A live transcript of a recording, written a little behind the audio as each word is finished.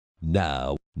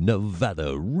Now,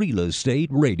 Nevada Real Estate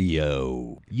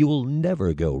Radio. You'll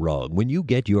never go wrong when you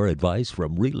get your advice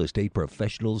from real estate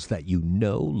professionals that you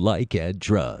know, like, and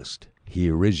trust.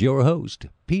 Here is your host,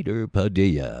 Peter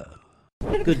Padilla.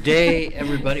 Good day,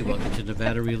 everybody. Welcome to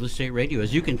Nevada Real Estate Radio.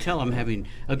 As you can tell, I'm having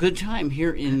a good time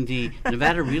here in the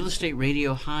Nevada Real Estate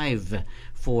Radio Hive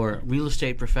for real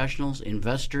estate professionals,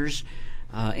 investors,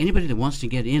 anybody that wants to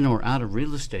get in or out of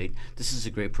real estate. This is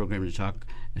a great program to talk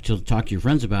to your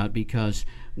friends about, because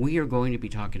we are going to be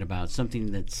talking about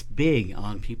something that's big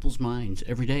on people's minds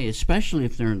every day, especially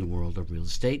if they're in the world of real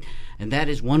estate, and that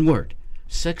is one word: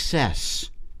 success.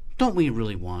 Don't we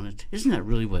really want it? Isn't that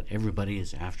really what everybody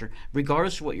is after?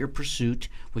 Regardless of what your pursuit,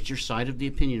 what your side of the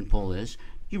opinion poll is,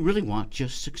 you really want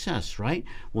just success, right?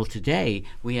 Well, today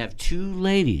we have two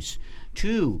ladies,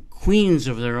 two queens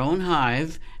of their own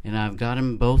hive, and I've got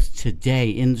them both today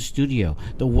in the studio.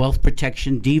 The wealth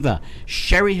protection diva,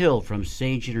 Sherry Hill from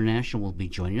Sage International, will be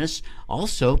joining us.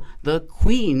 Also, the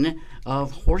queen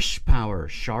of horsepower,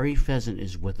 Shari Pheasant,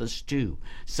 is with us too.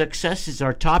 Success is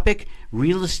our topic.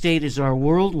 Real estate is our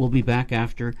world. We'll be back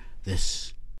after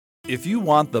this. If you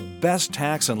want the best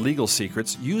tax and legal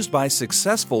secrets used by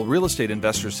successful real estate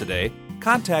investors today,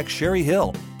 contact Sherry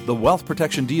Hill, the wealth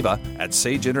protection diva at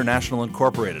Sage International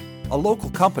Incorporated, a local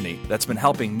company that's been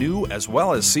helping new as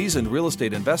well as seasoned real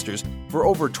estate investors for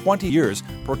over 20 years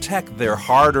protect their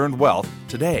hard-earned wealth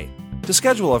today. To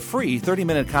schedule a free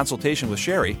 30-minute consultation with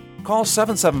Sherry, call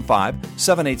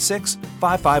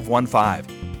 775-786-5515.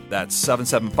 That's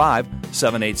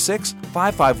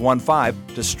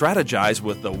 775-786-5515 to strategize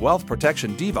with the Wealth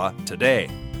Protection Diva today.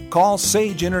 Call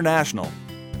Sage International.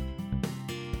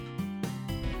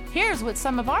 Here's what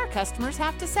some of our customers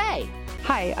have to say.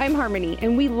 Hi, I'm Harmony,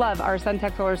 and we love our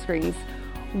SunTech solar screens.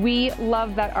 We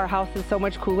love that our house is so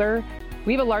much cooler.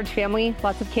 We have a large family,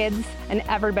 lots of kids, and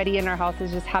everybody in our house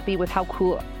is just happy with how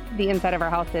cool the inside of our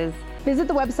house is. Visit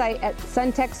the website at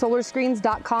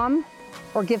suntechsolarscreens.com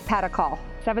or give Pat a call.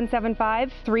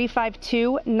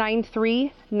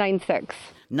 775-352-9396.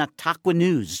 Nataqua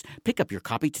News. Pick up your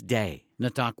copy today.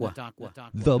 Nataqua.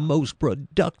 The most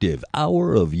productive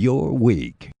hour of your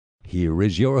week. Here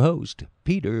is your host,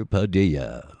 Peter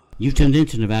Padilla. You tuned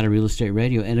into Nevada Real Estate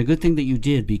Radio, and a good thing that you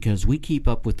did, because we keep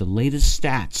up with the latest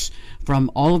stats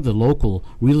from all of the local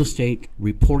real estate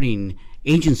reporting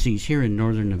agencies here in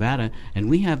northern Nevada, and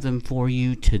we have them for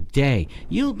you today.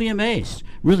 You'll be amazed,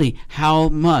 really, how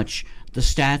much the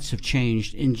stats have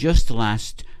changed in just the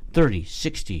last 30,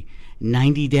 60,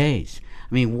 90 days.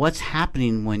 I mean, what's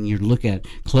happening when you look at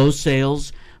closed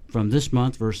sales from this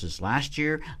month versus last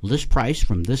year, list price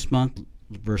from this month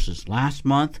versus last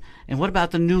month, and what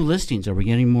about the new listings? Are we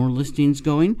getting more listings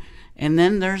going? And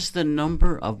then there's the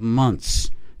number of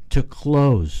months to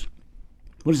close.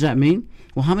 What does that mean?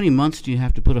 Well, how many months do you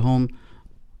have to put a home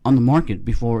on the market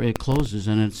before it closes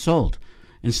and it's sold?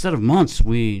 Instead of months,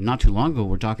 not too long ago,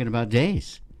 we're talking about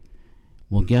days.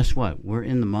 Well, guess what? We're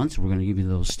in the months. We're going to give you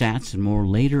those stats and more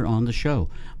later on the show.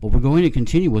 But we're going to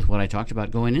continue with what I talked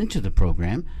about going into the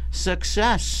program,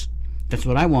 success. That's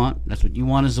what I want. That's what you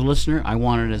want as a listener. I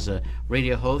want it as a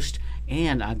radio host.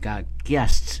 And I've got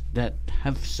guests that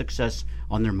have success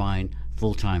on their mind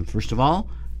full time. First of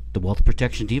all, the wealth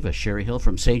protection diva, Sherry Hill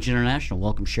from Sage International.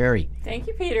 Welcome, Sherry. Thank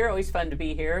you, Peter. Always fun to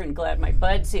be here, and glad my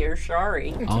bud's here,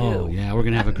 Shari, too. Oh, yeah, we're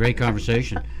going to have a great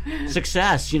conversation.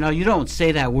 Success, you don't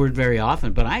say that word very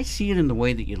often, but I see it in the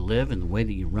way that you live, in the way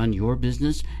that you run your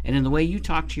business, and in the way you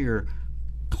talk to your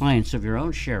clients of your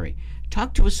own, Sherry.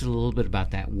 Talk to us a little bit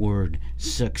about that word,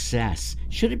 success.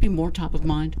 Should it be more top of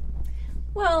mind?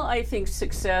 Well, I think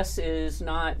success is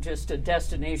not just a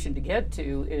destination to get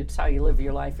to, it's how you live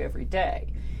your life every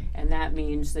day. And that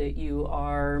means that you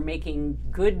are making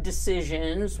good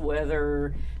decisions,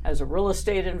 whether as a real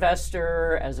estate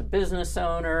investor, as a business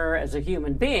owner, as a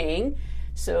human being,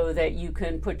 so that you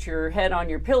can put your head on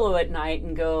your pillow at night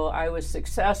and go, I was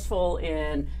successful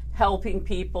in helping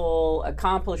people,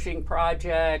 accomplishing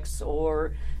projects,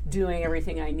 or doing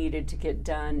everything I needed to get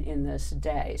done in this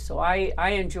day. So I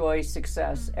enjoy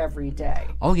success every day.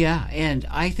 Oh, yeah. And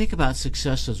I think about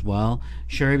success as well,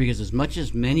 Sherry, because as much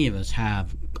as many of us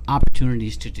have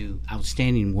opportunities to do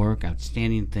outstanding work,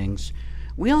 outstanding things,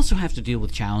 we also have to deal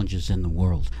with challenges in the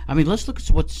world. I mean, let's look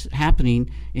at what's happening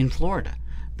in Florida.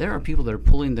 There are people that are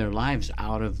pulling their lives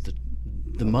out of the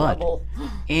mud.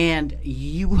 And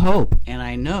you hope, and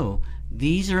I know,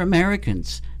 these are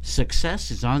Americans.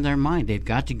 Success is on their mind. They've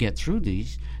got to get through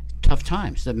these tough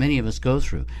times that many of us go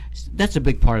through. That's a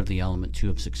big part of the element, too,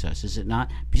 of success, is it not?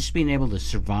 Just being able to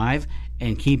survive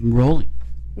and keep rolling.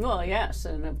 Well, yes,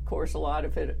 and of course a lot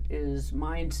of it is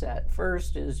mindset.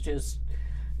 First is just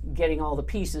getting all the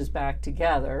pieces back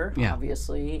together,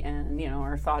 obviously, and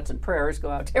our thoughts and prayers go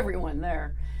out to everyone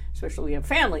there, especially we have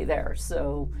family there.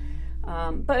 So,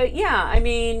 but yeah, I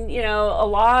mean, a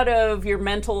lot of your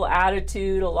mental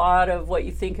attitude, a lot of what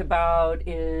you think about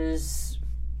is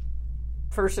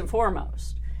first and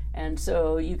foremost. And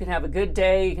so you can have a good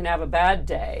day, you can have a bad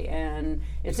day. And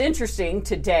it's interesting,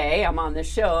 today I'm on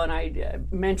this show, and I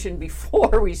mentioned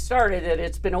before we started that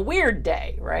it's been a weird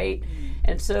day, right?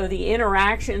 And so the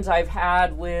interactions I've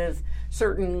had with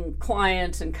certain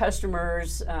clients and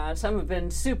customers, some have been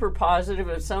super positive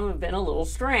and some have been a little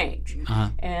strange.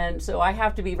 And so I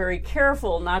have to be very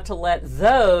careful not to let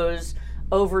those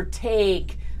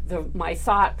overtake my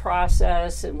thought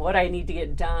process and what I need to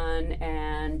get done,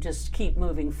 and just keep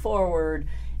moving forward,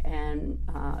 and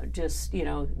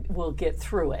we'll get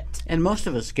through it. And most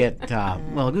of us get,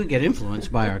 we get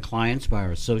influenced by our clients, by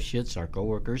our associates, our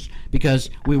coworkers, because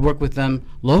we work with them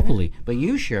locally. But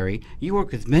you, Sherry, you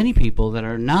work with many people that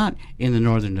are not in the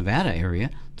Northern Nevada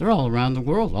area. They're all around the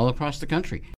world, all across the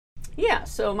country. Yeah,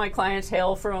 so my clients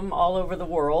hail from all over the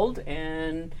world,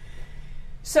 and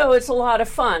so it's a lot of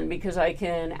fun because I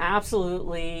can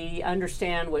absolutely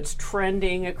understand what's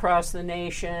trending across the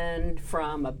nation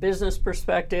from a business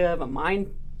perspective, a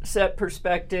mindset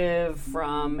perspective,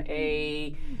 from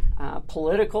a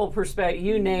political perspective,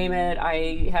 you name it.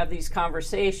 I have these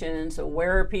conversations. So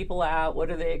where are people at?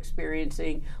 What are they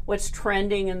experiencing? What's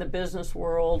trending in the business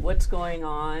world? What's going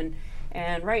on?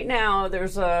 And right now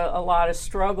there's a lot of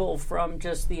struggle from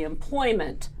just the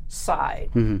employment side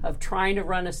of trying to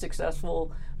run a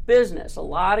successful business. A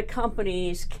lot of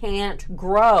companies can't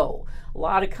grow. A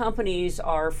lot of companies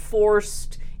are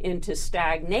forced into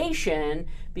stagnation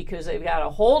because they've got to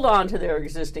hold on to their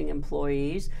existing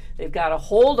employees. They've got to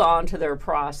hold on to their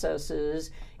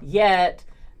processes, yet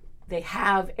they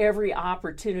have every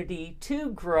opportunity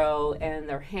to grow and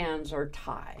their hands are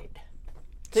tied.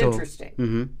 It's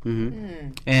interesting.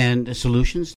 And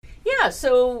solutions? Yeah,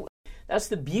 so that's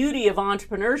the beauty of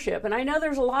entrepreneurship. And I know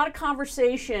there's a lot of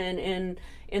conversation in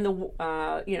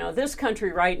the this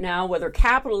country right now, whether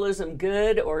capitalism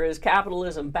good or is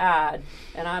capitalism bad.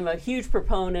 And I'm a huge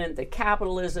proponent that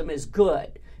capitalism is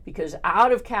good, because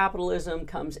out of capitalism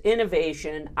comes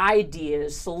innovation,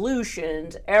 ideas,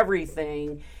 solutions,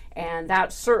 everything. And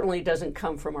that certainly doesn't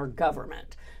come from our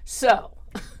government. So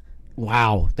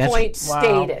wow, that's point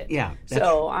stated. Yeah.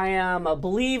 So I am a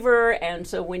believer, and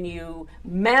so when you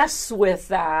mess with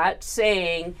that,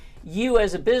 saying you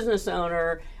as a business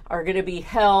owner are going to be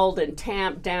held and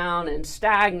tamped down and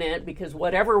stagnant because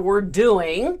whatever we're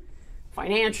doing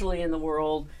financially in the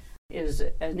world is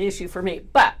an issue for me.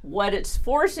 But what it's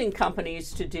forcing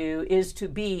companies to do is to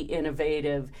be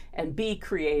innovative and be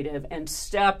creative and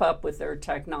step up with their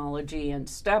technology and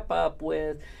step up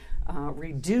with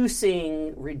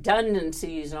reducing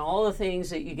redundancies and all the things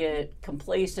that you get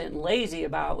complacent and lazy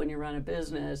about when you run a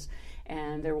business.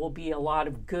 And there will be a lot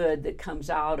of good that comes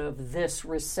out of this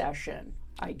recession.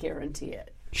 I guarantee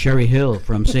it. Sherry Hill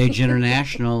from Sage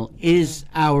International is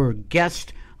our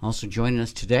guest. Also joining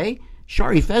us today,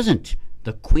 Shari Pheasant,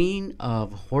 the queen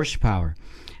of horsepower.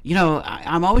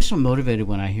 I'm always so motivated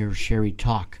when I hear Sherry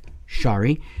talk,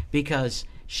 Shari, because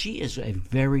she is a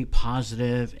very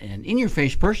positive and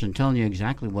in-your-face person telling you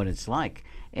exactly what it's like.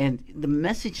 And the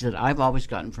message that I've always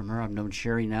gotten from her, I've known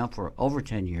Sherry now for over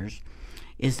 10 years,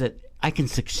 is that I can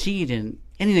succeed in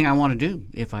anything I want to do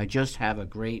if I just have a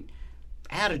great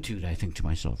attitude, I think to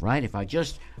myself, right? If I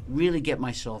just really get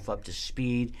myself up to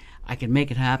speed, I can make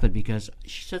it happen, because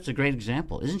she sets a great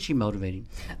example. Isn't she motivating?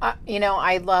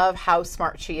 I love how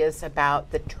smart she is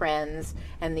about the trends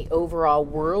and the overall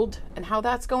world and how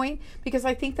that's going, because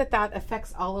I think that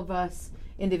affects all of us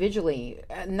individually.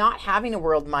 Not having a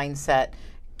world mindset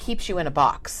keeps you in a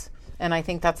box. And I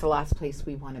think that's the last place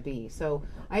we want to be. So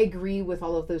I agree with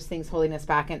all of those things holding us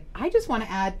back. And I just want to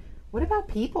add, what about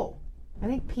people? I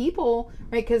think people,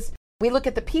 right, because we look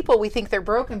at the people, we think they're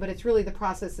broken, but it's really the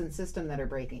process and system that are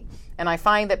breaking. And I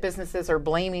find that businesses are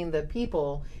blaming the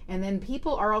people, and then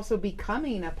people are also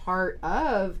becoming a part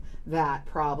of that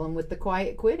problem with the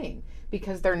quiet quitting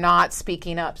because they're not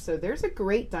speaking up. So there's a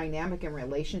great dynamic in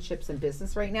relationships and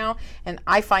business right now, and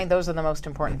I find those are the most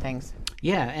important things.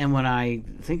 Yeah, and when I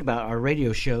think about our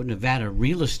radio show, Nevada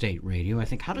Real Estate Radio, I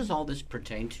think, how does all this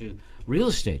pertain to real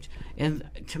estate? And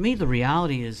to me, the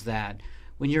reality is that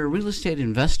when you're a real estate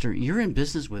investor, you're in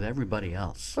business with everybody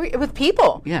else. With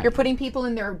people. Yeah. You're putting people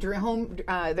in their home,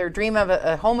 their dream of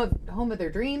a home of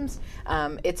their dreams.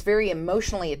 It's very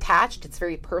emotionally attached. It's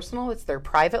very personal. It's their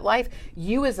private life.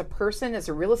 You as a person, as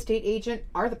a real estate agent,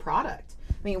 are the product.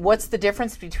 I mean, what's the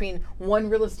difference between one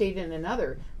real estate and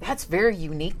another? That's very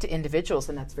unique to individuals,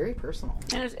 and that's very personal.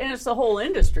 And it's the whole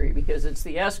industry, because it's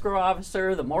the escrow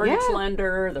officer, the mortgage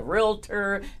lender, the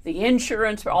realtor, the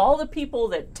insurance, all the people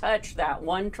that touch that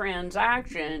one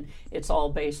transaction. It's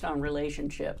all based on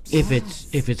relationships. If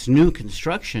it's new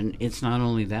construction, it's not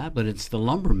only that, but it's the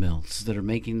lumber mills that are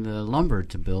making the lumber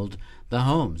to build the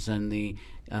homes, and the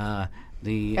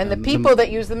people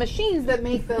that use the machines that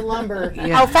make the lumber.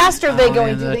 How fast are they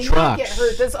going? Do they not get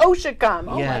hurt? Does OSHA come?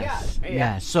 Oh my gosh!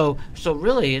 Yeah. So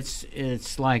really,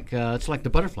 it's like the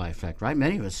butterfly effect, right?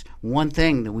 Many of us, one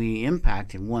thing that we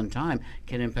impact in one time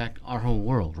can impact our whole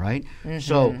world, right? Mm-hmm.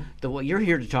 So what you're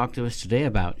here to talk to us today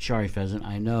about, Shari Pheasant,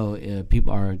 I know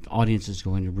our audience is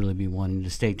going to really be wanting to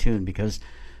stay tuned, because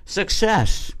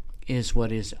success is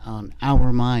what is on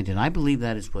our mind, and I believe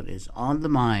that is what is on the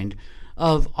mind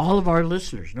of all of our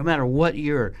listeners. No matter what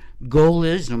your goal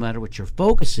is, no matter what your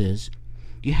focus is,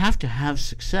 you have to have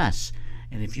success.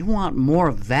 And if you want more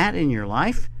of that in your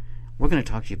life, we're going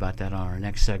to talk to you about that on our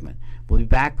next segment. We'll be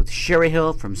back with Sherry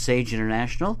Hill from Sage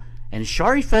International and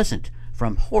Shari Pheasant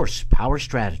from Horsepower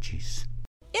Strategies.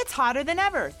 It's hotter than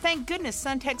ever. Thank goodness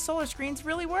SunTech solar screens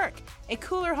really work. A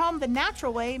cooler home the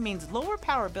natural way means lower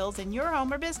power bills in your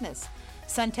home or business.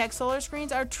 SunTech solar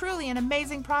screens are truly an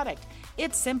amazing product.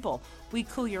 It's simple. We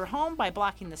cool your home by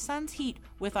blocking the sun's heat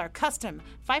with our custom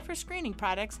Pfeiffer screening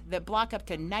products that block up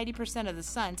to 90% of the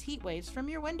sun's heat waves from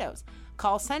your windows.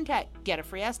 Call SunTech, get a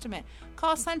free estimate.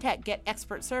 Call SunTech, get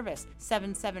expert service,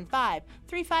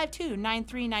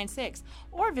 775-352-9396,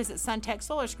 or visit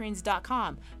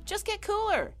suntechsolarscreens.com. Just get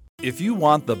cooler. If you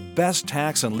want the best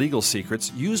tax and legal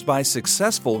secrets used by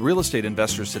successful real estate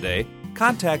investors today,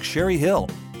 contact Sherry Hill,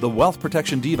 the wealth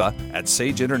protection diva at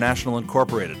Sage International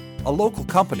Incorporated, a local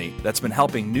company that's been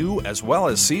helping new as well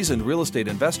as seasoned real estate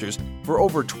investors for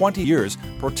over 20 years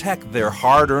protect their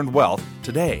hard-earned wealth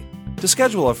today. To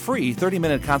schedule a free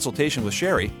 30-minute consultation with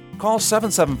Sherry, call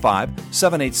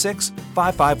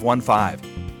 775-786-5515.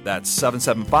 That's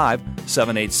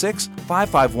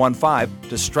 775-786-5515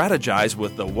 to strategize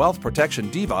with the Wealth Protection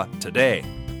Diva today.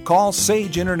 Call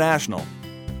Sage International.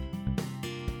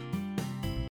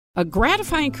 A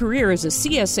gratifying career as a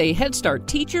CSA Head Start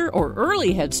teacher or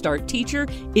early Head Start teacher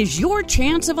is your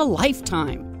chance of a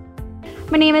lifetime.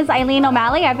 My name is Eileen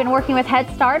O'Malley. I've been working with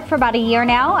Head Start for about a year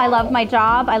now. I love my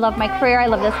job. I love my career. I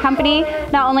love this company.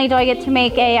 Not only do I get to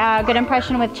make a good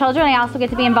impression with children, I also get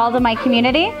to be involved in my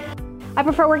community. I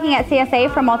prefer working at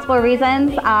CSA for multiple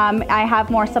reasons. I have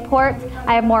more support,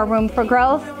 I have more room for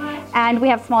growth, and we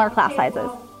have smaller class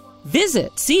sizes.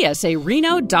 Visit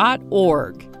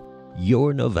csareno.org.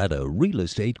 Your Nevada Real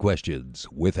Estate Questions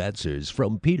with answers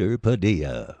from Peter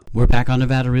Padilla. We're back on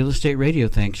Nevada Real Estate Radio.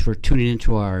 Thanks for tuning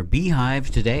into our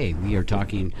Beehive today. We are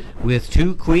talking with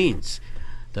two queens.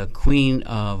 The queen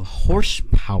of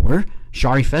horsepower,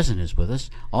 Shari Pheasant, is with us.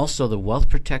 Also the wealth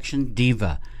protection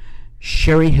diva,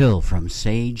 Sherry Hill from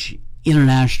Sage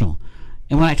International.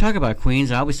 And when I talk about queens,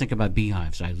 I always think about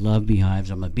beehives. I love beehives.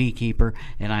 I'm a beekeeper.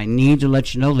 And I need to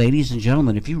let you know, ladies and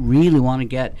gentlemen, if you really want to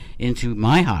get into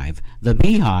my hive, the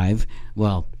beehive,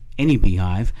 well, any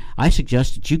beehive, I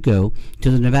suggest that you go to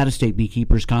the Nevada State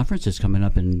Beekeepers Conference. It's coming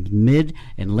up in mid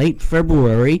and late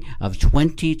February of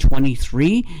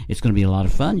 2023. It's going to be a lot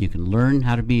of fun. You can learn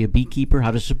how to be a beekeeper,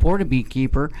 how to support a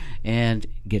beekeeper, and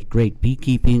get great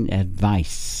beekeeping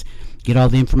advice. Get all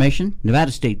the information,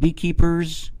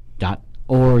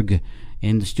 NevadaStateBeekeepers.org.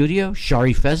 In the studio,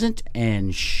 Shari Pheasant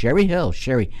and Sherry Hill.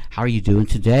 Sherry, how are you doing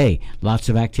today? Lots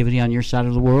of activity on your side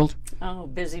of the world? Oh,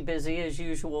 busy as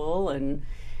usual, and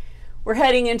we're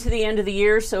heading into the end of the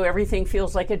year, so everything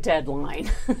feels like a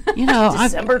deadline. You know,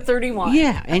 December 31.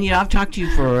 Yeah, and I've talked to you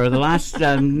for the last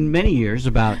many years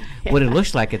about what it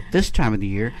looks like at this time of the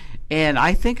year. And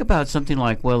I think about something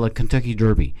like, well, a Kentucky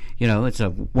Derby. You know, it's a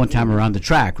one time around the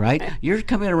track, right? You're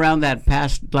coming around that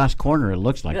last corner, it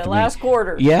looks like. The last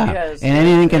quarter. Yeah, yes. And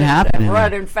anything can happen.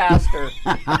 Running faster.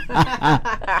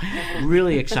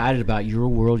 Really excited about your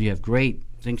world. You have great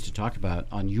things to talk about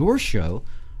on your show,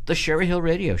 the Sherry Hill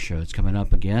Radio Show. It's coming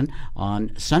up again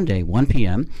on Sunday, 1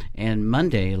 p.m., and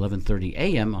Monday, 11:30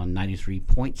 a.m. on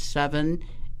 93.7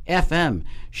 FM.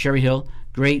 Sherry Hill,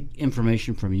 great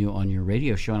information from you on your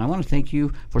radio show, and I want to thank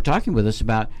you for talking with us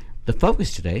about the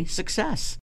focus today,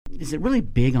 success. Is it really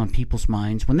big on people's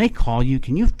minds? When they call you,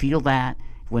 can you feel that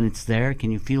when it's there?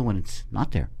 Can you feel when it's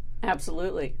not there?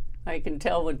 Absolutely. I can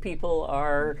tell when people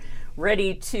are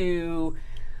ready to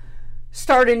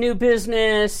start a new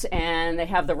business and they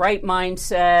have the right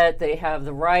mindset, they have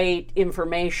the right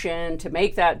information to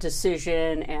make that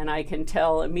decision, and I can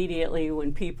tell immediately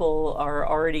when people are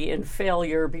already in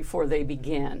failure before they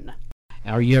begin.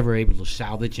 Are you ever able to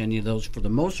salvage any of those for the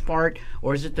most part?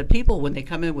 Or is it that people, when they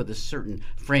come in with a certain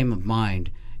frame of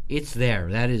mind, it's there.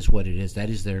 That is what it is. That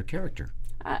is their character.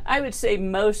 I would say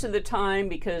most of the time,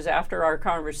 because after our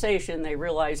conversation, they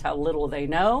realize how little they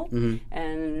know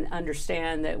and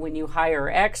understand that when you hire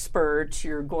experts,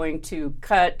 you're going to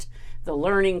cut the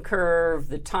learning curve,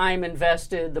 the time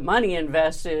invested, the money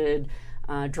invested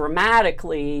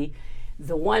dramatically.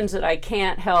 The ones that I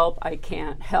can't help,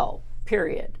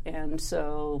 period. And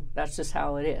so that's just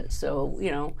how it is.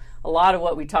 So, a lot of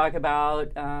what we talk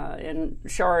about, and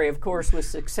Shari, of course, with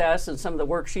success and some of the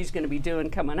work she's going to be doing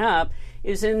coming up,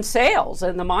 is in sales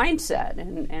and the mindset.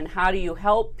 And how do you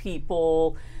help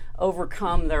people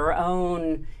overcome their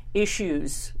own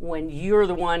issues when you're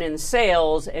the one in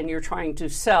sales and you're trying to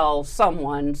sell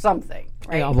someone something.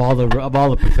 Right? Yeah, of all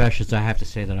the professions, I have to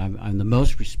say that I'm the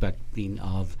most respecting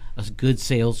of a good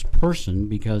salesperson,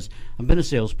 because I've been a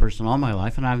salesperson all my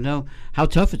life, and I know how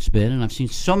tough it's been, and I've seen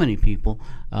so many people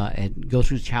go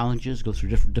through challenges, go through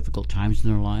difficult times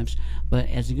in their lives. But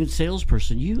as a good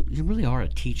salesperson, you really are a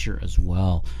teacher as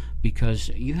well, because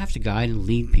you have to guide and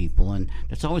lead people, and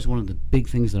that's always one of the big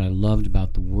things that I loved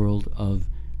about the world of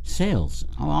sales.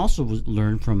 I also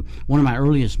learned from one of my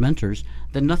earliest mentors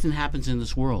that nothing happens in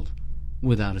this world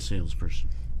without a salesperson.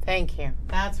 Thank you.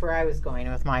 That's where I was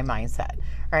going with my mindset,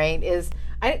 right?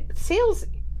 Sales,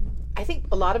 I think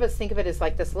a lot of us think of it as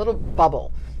like this little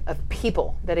bubble of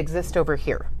people that exist over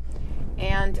here.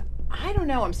 And I don't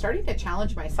know, I'm starting to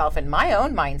challenge myself in my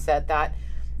own mindset that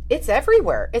it's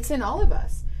everywhere. It's in all of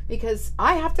us. Because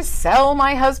I have to sell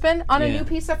my husband on a new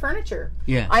piece of furniture.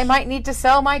 Yes. I might need to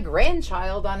sell my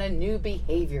grandchild on a new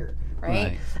behavior,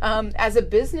 right? As a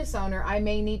business owner, I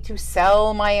may need to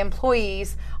sell my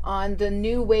employees on the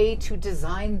new way to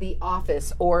design the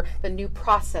office or the new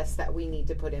process that we need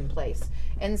to put in place.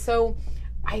 And so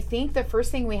I think the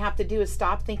first thing we have to do is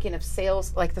stop thinking of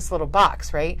sales like this little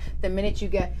box, right? The minute you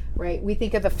get, right, we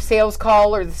think of the sales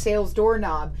call or the sales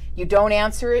doorknob, you don't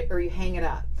answer it or you hang it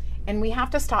up. And we have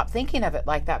to stop thinking of it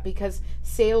like that, because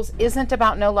sales isn't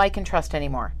about know, like, and trust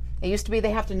anymore. It used to be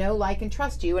they have to know, like, and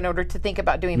trust you in order to think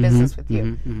about doing business with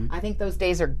you. I think those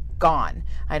days are gone.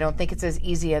 I don't think it's as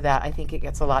easy as that. I think it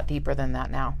gets a lot deeper than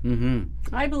that now.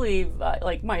 I believe,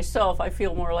 like myself, I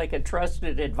feel more like a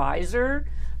trusted advisor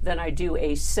than I do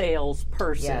a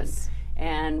salesperson. Yes.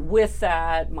 And with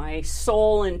that, my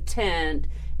sole intent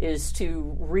is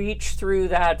to reach through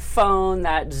that phone,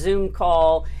 that Zoom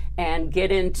call, and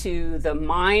get into the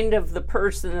mind of the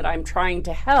person that I'm trying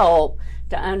to help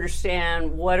to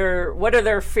understand what are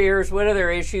their fears, what are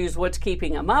their issues, what's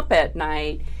keeping them up at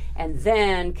night, and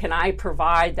then can I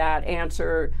provide that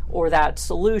answer or that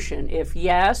solution? If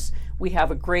yes, we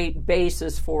have a great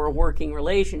basis for a working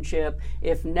relationship.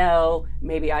 If no,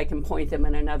 maybe I can point them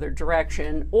in another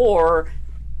direction, or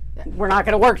we're not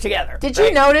going to work together. Did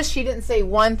you notice she didn't say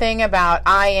one thing about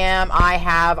I am, I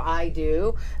have, I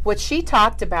do? What she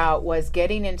talked about was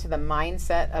getting into the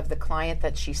mindset of the client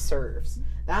that she serves.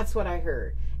 That's what I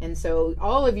heard. And so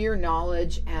all of your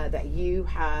knowledge that you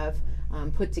have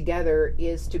put together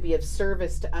is to be of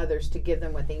service to others, to give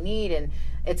them what they need. And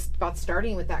it's about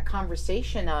starting with that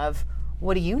conversation of,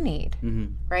 what do you need,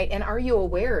 right? And are you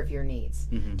aware of your needs?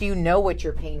 Do you know what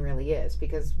your pain really is?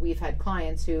 Because we've had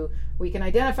clients who we can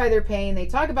identify their pain, they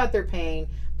talk about their pain,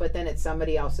 but then it's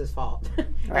somebody else's fault.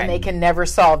 And they can never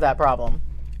solve that problem.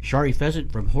 Shari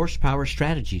Pheasant from Horsepower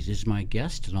Strategies is my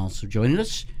guest, and also joining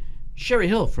us, Shari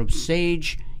Hill from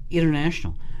Sage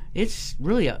International. It's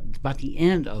really about the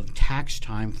end of tax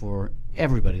time for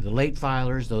everybody, the late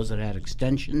filers, those that had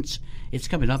extensions. It's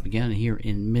coming up again here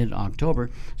in mid-October.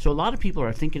 So a lot of people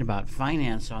are thinking about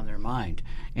finance on their mind,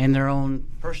 and their own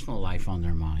personal life on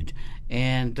their mind,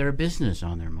 and their business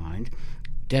on their mind.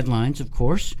 Deadlines, of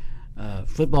course.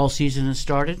 Football season has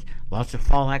started. Lots of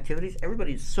fall activities.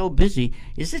 Everybody's so busy.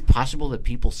 Is it possible that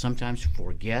people sometimes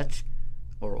forget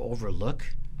or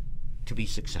overlook to be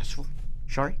successful?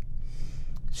 Shari?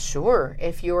 Sure.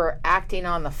 If you're acting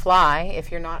on the fly,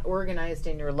 if you're not organized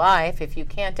in your life, if you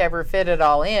can't ever fit it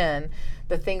all in,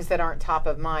 the things that aren't top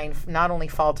of mind not only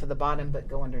fall to the bottom, but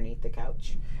go underneath the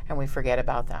couch, and we forget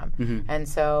about them. And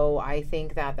so I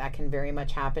think that that can very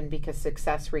much happen, because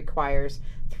success requires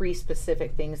 3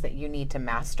 specific things that you need to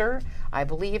master, I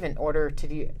believe, in order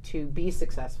to be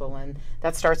successful. And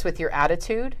that starts with your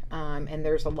attitude, and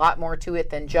there's a lot more to it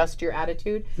than just your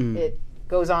attitude. It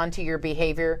goes on to your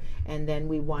behavior, and then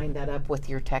we wind that up with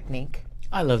your technique.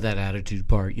 I love that attitude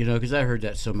part, because I heard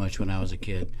that so much when I was a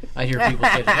kid. I hear people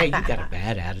say, hey, you got a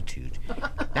bad attitude.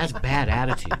 That's bad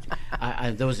attitude.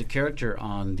 There was a character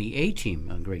on the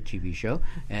A-Team, a great TV show,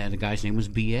 and the guy's name was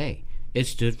B.A., It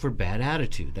stood for bad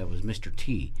attitude. That was Mr.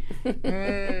 T.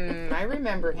 I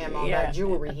remember him, all that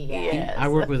jewelry he had. Yes. I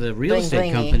work with a real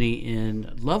estate Blingy. company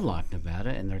in Lovelock, Nevada,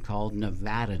 and they're called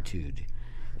Nevaditude.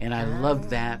 And I love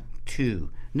that too.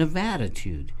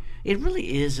 Nevaditude. It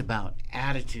really is about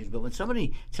attitude. But when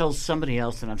somebody tells somebody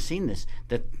else, and I've seen this,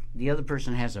 that the other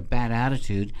person has a bad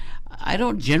attitude, I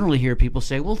don't generally hear people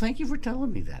say, well, thank you for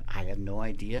telling me that. I had no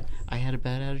idea I had a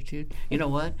bad attitude. You know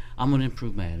what? I'm going to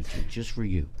improve my attitude just for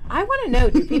you. I want to know,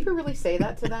 do people really say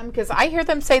that to them? Because I hear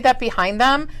them say that behind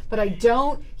them, but I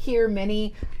don't hear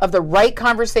many of the right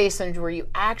conversations where you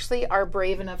actually are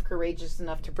brave enough, courageous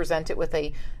enough to present it with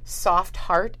a soft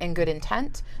heart and good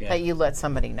intent that you let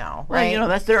somebody know, Well, right? you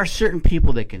know, there are certain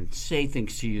people that can say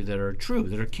things to you that are true,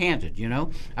 that are candid, you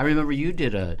know? I remember you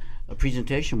did a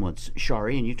presentation once,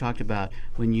 Shari, and you talked about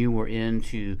when you were in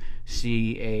to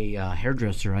see a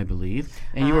hairdresser, I believe,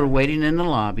 and you were waiting in the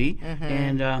lobby,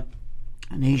 and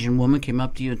an Asian woman came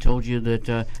up to you and told you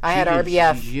that I had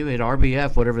RBF. You had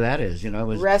RBF, whatever that is. You know, it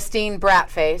was Resting brat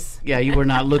face. Yeah, you were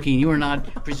not looking. You were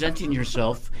not presenting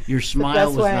yourself. Your smile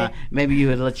best was way. not. Maybe you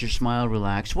had let your smile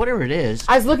relax. Whatever it is.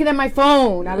 I was looking at my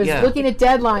phone. I was Yeah. looking at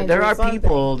deadlines. There or are something.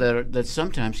 people that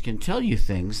sometimes can tell you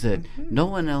things that no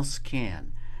one else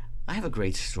can. I have a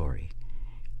great story.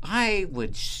 I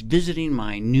was visiting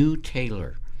my new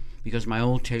tailor because my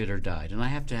old tailor died, and I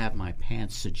have to have my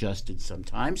pants adjusted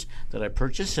sometimes that I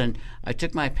purchase. And I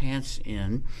took my pants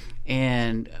in,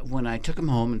 and when I took them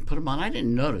home and put them on, I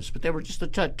didn't notice, but they were just a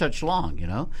touch long, you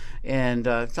know. And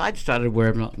so I decided to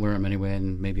wear them anyway,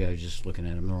 and maybe I was just looking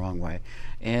at them the wrong way.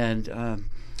 And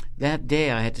that day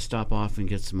I had to stop off and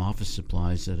get some office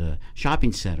supplies at a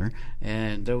shopping center,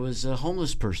 and there was a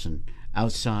homeless person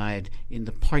outside in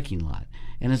the parking lot.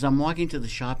 And as I'm walking to the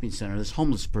shopping center, this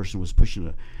homeless person was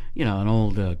pushing an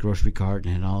old grocery cart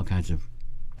and had all kinds of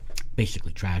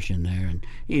basically trash in there, and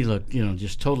he looked,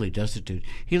 just totally destitute.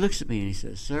 He looks at me and he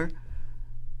says, "Sir,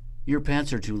 your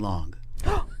pants are too long."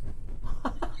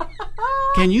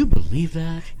 Can you believe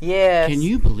that? Yes. Can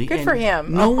you believe? Good for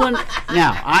him. No one.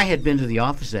 Now, I had been to the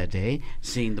office that day,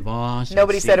 seen the boss.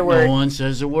 Nobody said a word. No one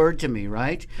says a word to me,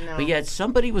 right? No. But yet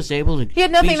somebody was able to. He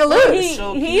had nothing to lose.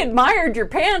 He admired your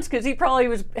pants because he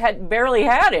probably had barely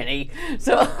had any.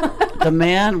 So The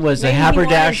man was a maybe he wanted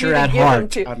haberdasher you to at give 'em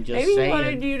heart. to- I'm just maybe saying. he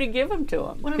wanted you to give them to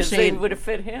him What I'm because they saying- would have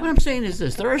fit him. What I'm saying is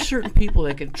this: there are certain people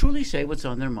that can truly say what's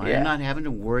on their mind Yeah. and not having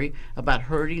to worry about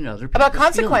hurting other people. About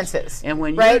consequences. And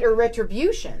when right? you're, Or retribution.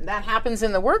 That happens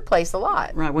in the workplace a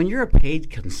lot. right, when you're a paid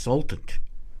consultant,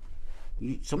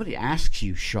 somebody asks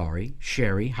you,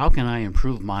 Sherry, how can I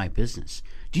improve my business?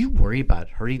 Do you worry about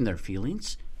hurting their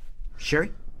feelings,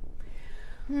 Sherry?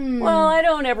 Well, I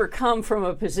don't ever come from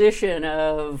a position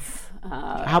of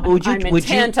would you- I'm would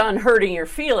you- intent on hurting your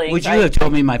feelings. Would you have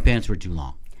told me my pants were too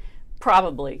long?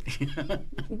 Probably.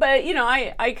 But,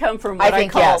 I come from what I I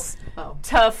think call yes.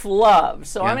 tough love.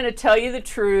 So I'm Yeah. going to tell you the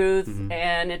truth.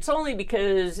 And it's only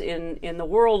because in the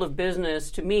world of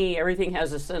business, to me, everything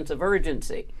has a sense of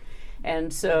urgency.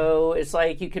 And so it's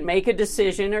like you can make a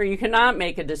decision or you cannot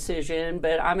make a decision,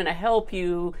 but I'm going to help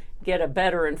you get a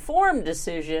better informed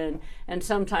decision. And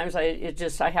sometimes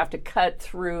I have to cut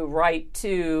through right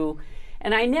to.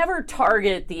 And I never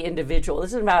target the individual. This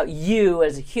isn't about you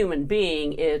as a human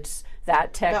being. It's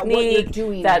that About what you're technique,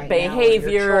 doing that right now, your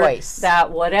behavior, choice. that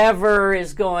whatever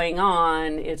is going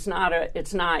on. It's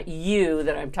not you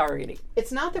that I'm targeting.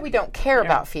 It's not that we don't care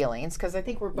about feelings, because I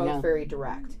think we're both No. very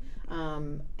direct.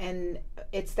 And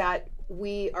it's that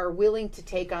we are willing to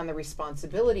take on the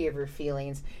responsibility of your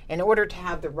feelings in order to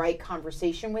have the right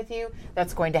conversation with you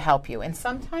that's going to help you. And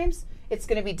sometimes it's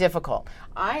going to be difficult.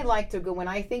 I like to go, when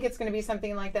I think it's going to be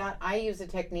something like that, I use a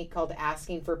technique called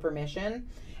asking for permission.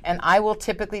 And I will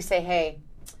typically say, hey,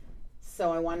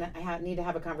 so I need to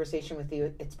have a conversation with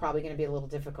you. It's probably going to be a little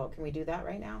difficult. Can we do that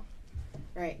right now?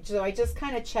 Right. So I just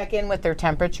kind of check in with their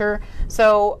temperature.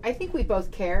 So I think we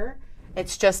both care.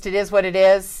 It's just, it is what it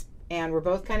is. And we're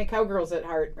both kind of cowgirls at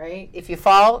heart, right? If you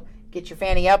fall, get your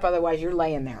fanny up. Otherwise, you're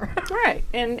laying there. Right.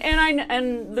 And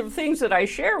the things that I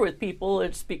share with people,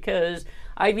 it's because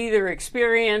I've either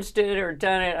experienced it or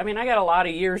done it. I mean, I got a lot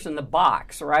of years in the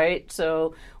box, right?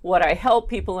 So what I help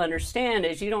people understand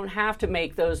is you don't have to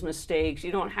make those mistakes.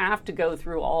 You don't have to go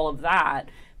through all of that.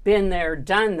 Been there,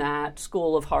 done that,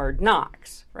 school of hard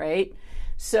knocks, right?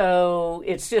 So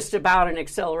it's just about an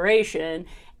acceleration.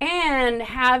 And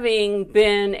having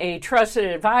been a trusted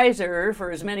advisor for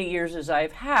as many years as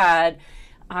I've had,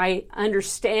 I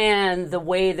understand the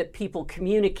way that people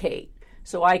communicate.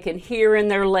 So I can hear in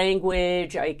their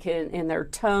language, in their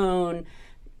tone.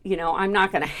 I'm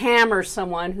not going to hammer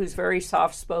someone who's very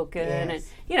soft-spoken.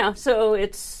 Yes. And, so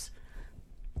it's...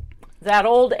 That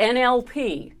old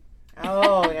NLP.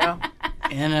 Oh, yeah.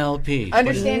 NLP.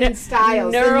 Understanding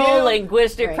styles.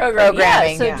 Neuro-linguistic programming.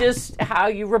 Programming, So just how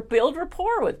you build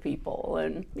rapport with people.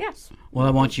 And yes. Well, I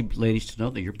want you ladies to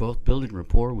know that you're both building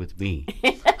rapport with me.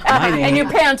 And your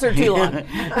pants are too long.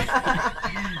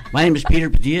 My name is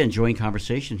Peter Padilla, enjoying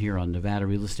conversation here on Nevada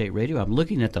Real Estate Radio. I'm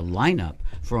looking at the lineup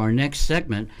for our next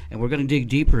segment, and we're going to dig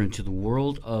deeper into the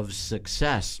world of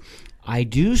success. I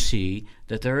do see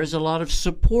that there is a lot of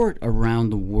support around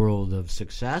the world of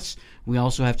success. We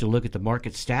also have to look at the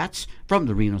market stats from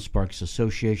the Reno Sparks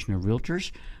Association of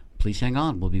Realtors. Please hang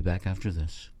on. We'll be back after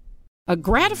this. A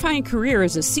gratifying career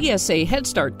as a CSA Head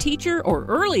Start teacher or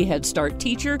early Head Start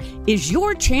teacher is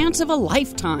your chance of a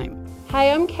lifetime. Hi,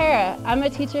 I'm Kara. I'm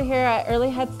a teacher here at Early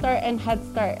Head Start and Head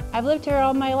Start. I've lived here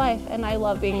all my life, and I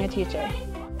love being a teacher.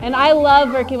 And I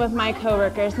love working with my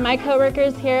coworkers. My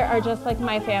coworkers here are just like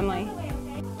my family.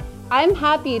 I'm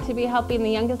happy to be helping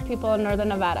the youngest people in Northern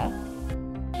Nevada.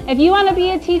 If you want to be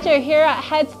a teacher here at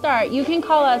Head Start, you can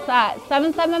call us at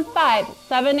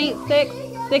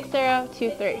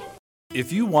 775-786-6023.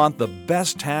 If you want the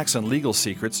best tax and legal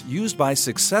secrets used by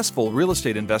successful real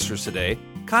estate investors today,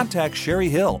 contact Sherry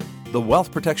Hill, the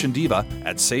wealth protection diva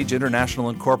at Sage International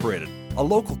Incorporated, a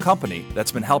local company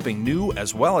that's been helping new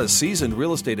as well as seasoned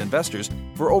real estate investors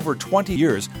for over 20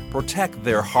 years protect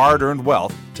their hard-earned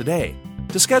wealth today.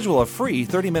 To schedule a free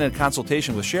 30-minute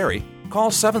consultation with Sherry,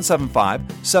 call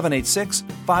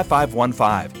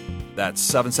 775-786-5515.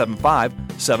 That's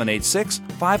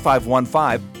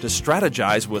 775-786-5515 to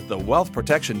strategize with the Wealth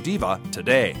Protection Diva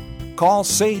today. Call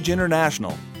Sage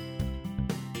International.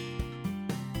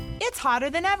 It's hotter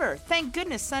than ever. Thank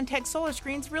goodness SunTech solar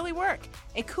screens really work.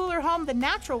 A cooler home the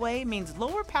natural way means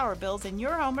lower power bills in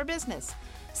your home or business.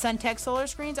 SunTech solar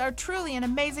screens are truly an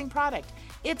amazing product.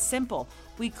 It's simple.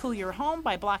 We cool your home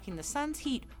by blocking the sun's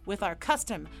heat with our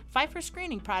custom Pfeiffer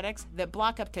screening products that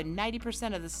block up to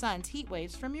 90% of the sun's heat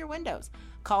waves from your windows.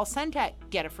 Call SunTech,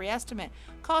 get a free estimate.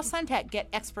 Call SunTech, get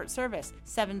expert service,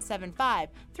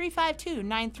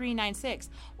 775-352-9396,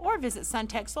 or visit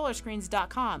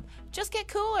suntechsolarscreens.com. Just get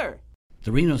cooler.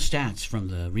 The Reno Stats from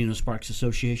the Reno Sparks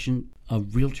Association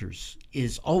of Realtors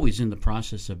is always in the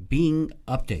process of being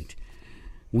updated.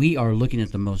 We are looking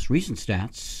at the most recent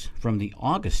stats from the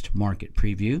August market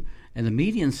preview, and the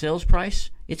median sales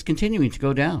price, it's continuing to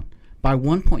go down by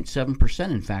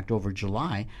 1.7%, in fact, over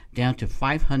July, down to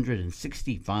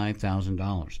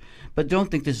 $565,000. But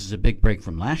don't think this is a big break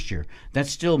from last year.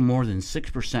 That's still more than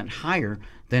 6% higher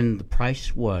than the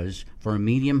price was for a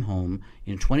medium home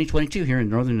in 2022 here in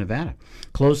Northern Nevada.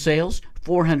 Closed sales,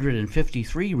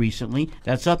 453 recently.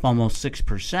 That's up almost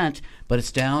 6%, but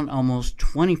it's down almost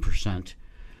 20%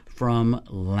 from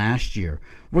last year.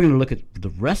 We're going to look at the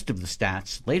rest of the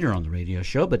stats later on the radio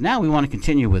show, but now we want to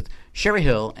continue with Sherry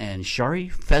Hill and Shari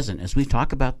Pheasant as we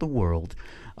talk about the world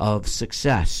of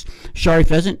success. Shari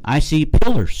Pheasant, I see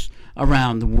pillars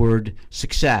around the word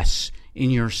success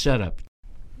in your setup.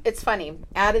 It's funny.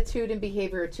 Attitude and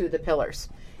behavior are two of the pillars.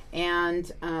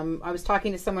 And I was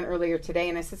talking to someone earlier today,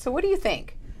 and I said, so what do you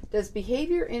think? Does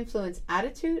behavior influence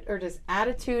attitude, or does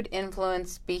attitude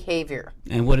influence behavior?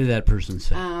 And what did that person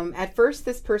say? At first,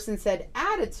 this person said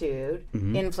attitude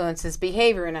influences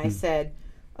behavior, and I said,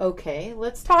 okay,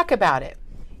 let's talk about it.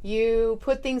 You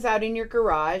put things out in your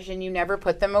garage, and you never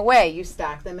put them away. You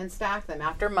stack them and stack them.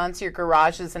 After months, your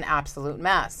garage is an absolute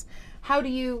mess. How do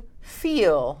you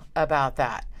feel about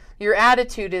that? Your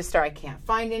attitude is, I can't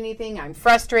find anything, I'm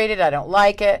frustrated, I don't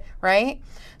like it, right?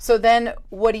 So then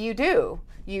what do?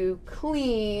 You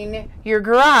clean your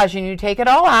garage and you take it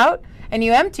all out and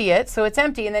you empty it so it's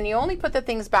empty, and then you only put the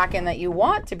things back in that you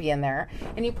want to be in there,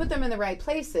 and you put them in the right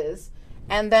places,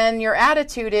 and then your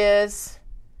attitude is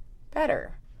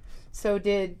better. So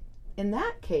in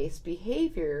that case,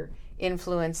 behavior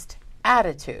influenced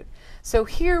attitude. So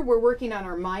here we're working on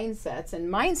our mindsets,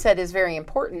 and mindset is very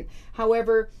important.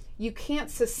 However, you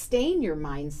can't sustain your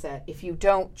mindset if you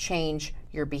don't change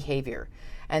your behavior.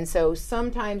 And so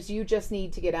sometimes you just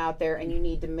need to get out there and you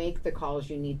need to make the calls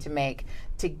you need to make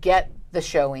to get the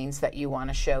showings that you want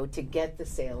to show, to get the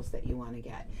sales that you want to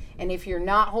get. And if you're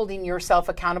not holding yourself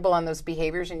accountable on those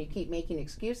behaviors and you keep making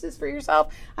excuses for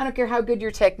yourself, I don't care how good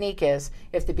your technique is.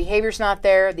 If the behavior's not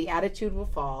there, the attitude will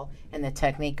fall and the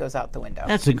technique goes out the window.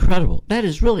 That's incredible. That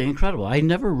is really incredible. I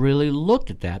never really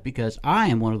looked at that because I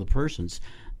am one of the persons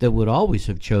that would always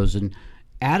have chosen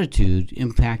attitude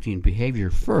impacting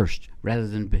behavior first rather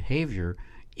than behavior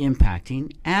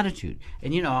impacting attitude.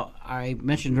 And I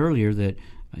mentioned earlier that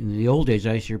in the old days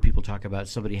I used to hear people talk about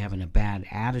somebody having a bad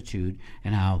attitude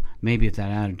and how maybe if that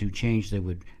attitude changed they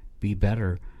would be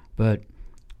better. But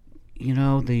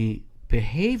the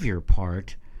behavior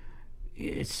part,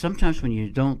 it's sometimes when you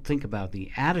don't think about the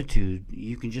attitude,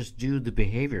 you can just do the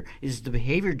behavior. Is the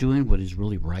behavior doing what is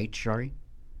really right, Shari?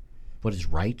 What is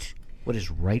right? What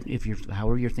is right?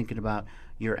 However you're thinking about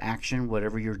your action,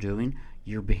 whatever you're doing,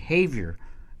 your behavior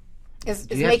is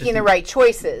making the right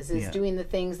choices, doing the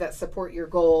things that support your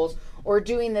goals, or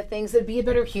doing the things that be a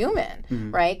better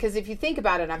human, right? Because if you think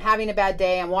about it, I'm having a bad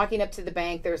day, I'm walking up to the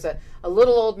bank, there's a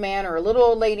little old man or a little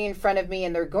old lady in front of me,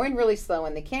 and they're going really slow,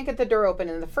 and they can't get the door open,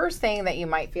 and the first thing that you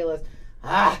might feel is,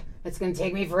 it's going to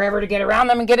take me forever to get around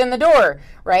them and get in the door,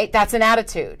 right? That's an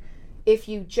attitude. If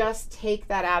you just take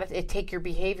that attitude, take your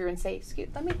behavior and say, excuse,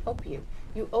 let me help you.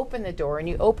 You open the door and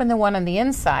you open the one on the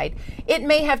inside. It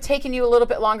may have taken you a little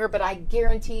bit longer, but I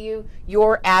guarantee you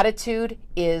your attitude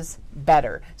is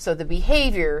better. So the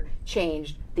behavior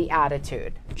changed the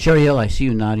attitude. Shari Hill, I see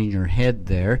you nodding your head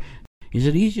there. Is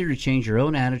it easier to change your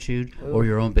own attitude or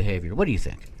your own behavior? What do you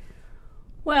think?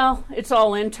 Well, it's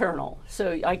all internal,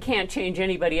 so I can't change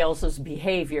anybody else's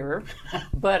behavior,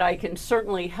 but I can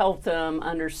certainly help them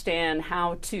understand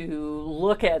how to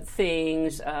look at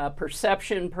things,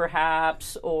 perception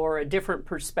perhaps, or a different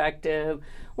perspective.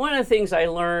 One of the things I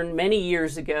learned many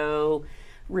years ago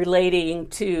relating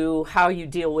to how you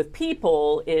deal with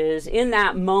people is in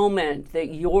that moment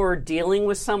that you're dealing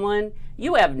with someone,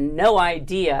 you have no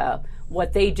idea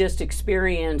what they just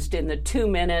experienced in the 2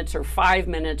 minutes or 5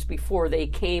 minutes before they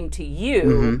came to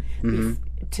you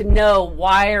to know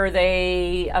why are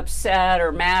they upset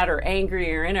or mad or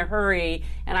angry or in a hurry,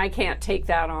 and I can't take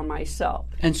that on myself.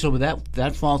 And so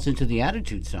that falls into the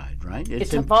attitude side, right? It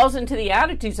falls into the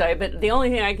attitude side, but the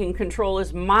only thing I can control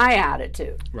is my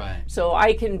attitude. Right. So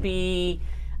I can be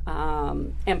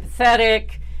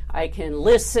empathetic, I can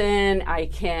listen, I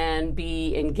can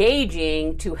be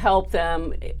engaging to help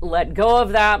them let go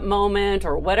of that moment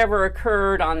or whatever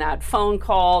occurred on that phone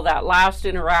call, that last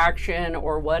interaction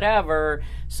or whatever,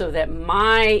 so that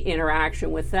my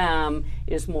interaction with them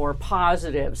is more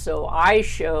positive. So I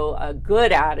show a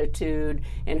good attitude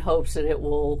in hopes that it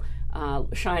will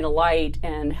shine a light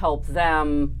and help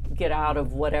them get out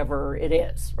of whatever it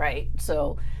is, right?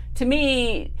 So to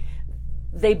me,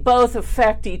 they both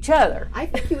affect each other. I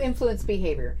think you influence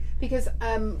behavior because,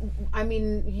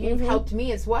 you've helped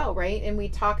me as well, right? And we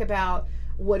talk about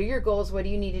what are your goals, what do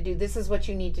you need to do, this is what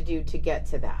you need to do to get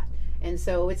to that. And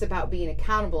so it's about being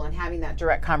accountable and having that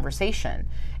direct conversation.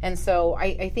 And so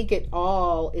I think it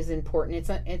all is important.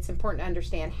 It's important to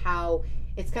understand how,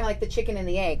 it's kind of like the chicken and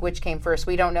the egg, which came first.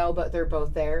 We don't know, but they're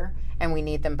both there, and we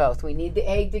need them both. We need the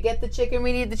egg to get the chicken,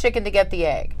 we need the chicken to get the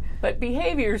egg. But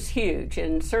behavior is huge,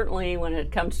 and certainly when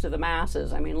it comes to the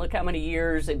masses, I mean, look how many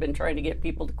years they've been trying to get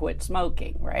people to quit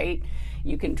smoking, right?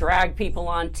 You can drag people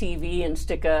on TV and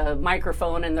stick a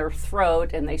microphone in their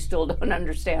throat, and they still don't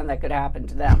understand that could happen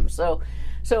to them. So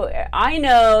I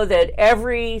know that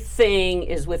everything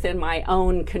is within my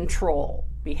own control.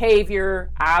 Behavior,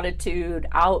 attitude,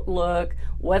 outlook,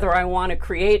 whether I want to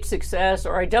create success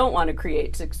or I don't want to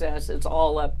create success, it's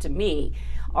all up to me.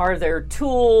 Are there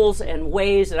tools and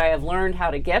ways that I have learned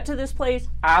how to get to this place?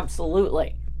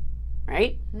 Absolutely.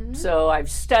 Right? So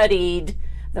I've studied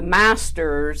the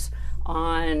masters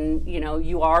on,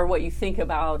 you are what you think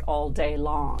about all day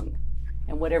long.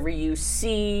 And whatever you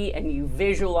see and you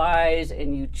visualize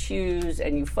and you choose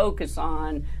and you focus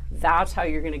on, that's how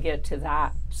you're going to get to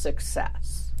that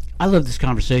success. I love this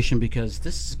conversation because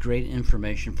this is great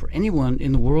information for anyone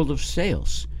in the world of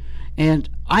sales. And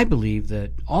I believe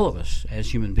that all of us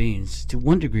as human beings, to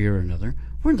one degree or another,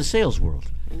 we're in the sales world.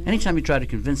 Anytime you try to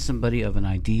convince somebody of an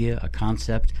idea, a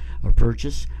concept, or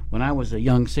purchase, when I was a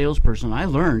young salesperson, I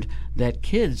learned that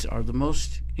kids are the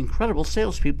most incredible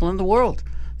salespeople in the world.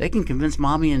 They can convince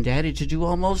mommy and daddy to do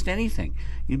almost anything.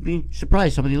 You'd be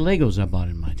surprised how many Legos I bought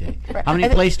in my day, how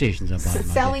many PlayStations I bought in my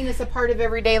day. Selling is a part of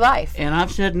everyday life. And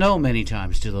I've said no many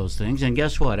times to those things. And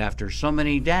guess what? After so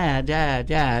many,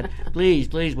 Dad,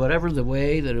 please, whatever the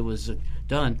way that it was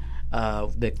done,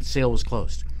 the sale was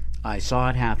closed. I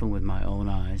saw it happen with my own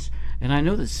eyes. And I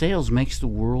know that sales makes the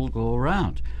world go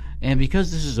around. And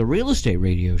because this is a real estate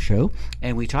radio show,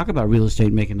 and we talk about real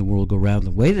estate making the world go round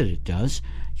the way that it does,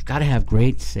 you've got to have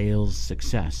great sales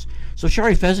success. So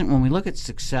Shari Pheasant, when we look at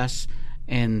success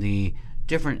and the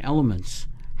different elements,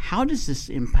 how does this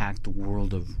impact the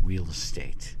world of real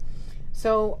estate?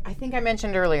 So I think I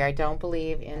mentioned earlier, I don't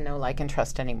believe in know, like, and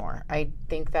trust anymore. I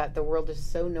think that the world is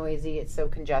so noisy, it's so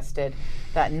congested,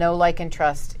 that know, like, and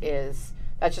trust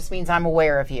that just means I'm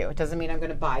aware of you. It doesn't mean I'm going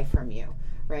to buy from you,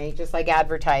 right? Just like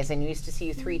advertising. You used to see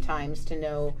you 3 times to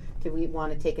know we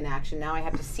want to take an action. Now I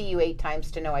have to see you 8 times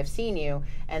to know I've seen you,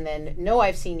 and then know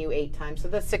I've seen you 8 times. So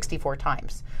that's 64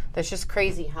 times. That's just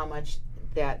crazy how much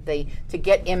that to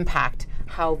get impact,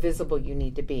 how visible you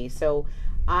need to be. So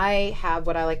I have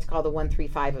what I like to call the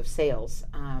 135 of sales.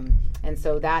 And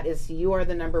so that is, you are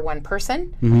the number one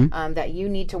person that you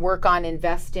need to work on,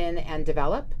 invest in, and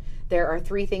develop. There are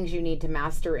 3 things you need to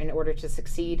master in order to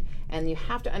succeed, and you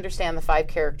have to understand the 5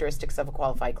 characteristics of a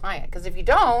qualified client. Because if you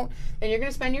don't, then you're going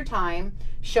to spend your time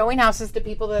showing houses to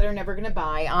people that are never going to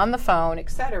buy, on the phone,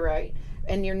 etc.,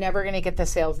 and you're never going to get the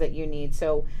sales that you need.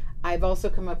 So I've also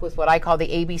come up with what I call the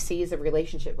ABCs of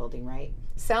relationship building, right?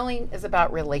 Selling is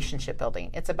about relationship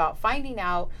building. It's about finding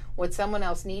out what someone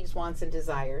else needs, wants, and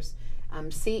desires.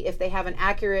 See if they have an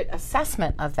accurate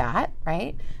assessment of that,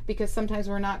 right? Because sometimes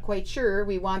we're not quite sure.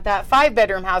 We want that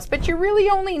 5-bedroom house, but you really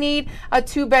only need a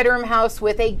 2-bedroom house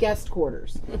with a guest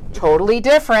quarters. Totally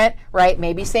different, right?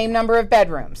 Maybe same number of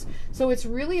bedrooms. So it's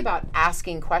really about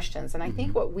asking questions. And I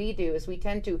think what we do is we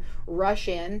tend to rush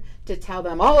in to tell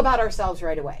them all about ourselves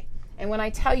right away. And when I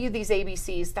tell you these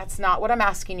ABCs, that's not what I'm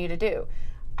asking you to do.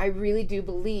 I really do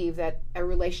believe that a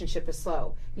relationship is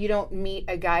slow. You don't meet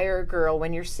a guy or a girl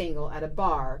when you're single at a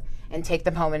bar and take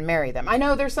them home and marry them. I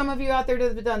know there's some of you out there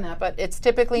that have done that, but it's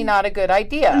typically not a good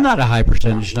idea. Not a high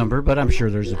percentage number, but I'm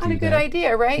sure there's a few. Not a good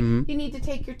idea, right? You need to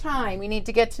take your time. You need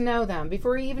to get to know them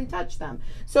before you even touch them.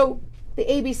 So the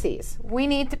ABCs, we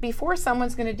need to, before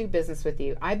someone's going to do business with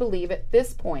you, I believe at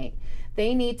this point,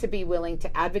 they need to be willing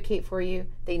to advocate for you,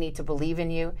 they need to believe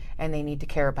in you, and they need to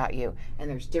care about you. And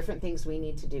there's different things we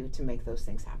need to do to make those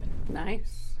things happen.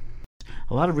 Nice.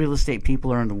 A lot of real estate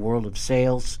people are in the world of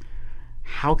sales.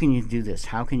 How can you do this?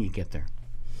 How can you get there?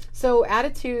 So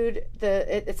attitude,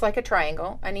 it's like a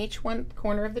triangle. On each one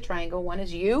corner of the triangle, one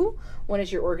is you, one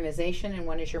is your organization, and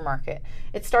one is your market.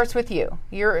 It starts with you.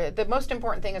 The most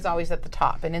important thing is always at the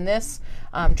top. And in this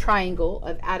triangle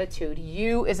of attitude,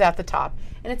 you is at the top.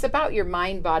 And it's about your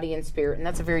mind, body, and spirit. And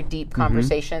that's a very deep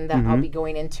conversation that I'll be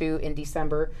going into in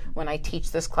December when I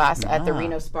teach this class at the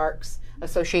Reno Sparks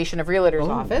Association of Realtors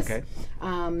office. Okay.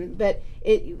 But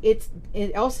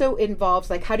it also involves,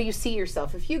 like, how do you see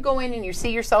yourself? If you go in and you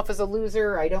see yourself as a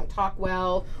loser, or I don't talk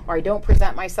well, or I don't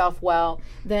present myself well,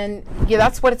 then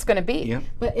that's what it's going to be. Yep.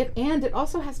 But it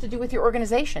also has to do with your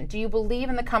organization. Do you believe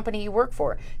in the company you work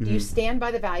for? Do you stand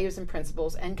by the values and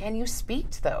principles, and can you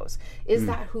speak to those? Is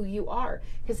that who you are?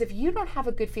 Because if you don't have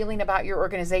a good feeling about your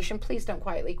organization, please don't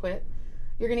quietly quit.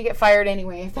 You're going to get fired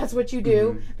anyway if that's what you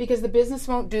do, because the business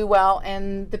won't do well,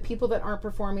 and the people that aren't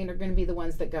performing are going to be the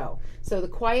ones that go. So the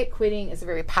quiet quitting is a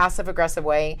very passive-aggressive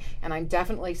way, and I'm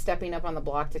definitely stepping up on the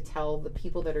block to tell the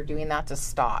people that are doing that to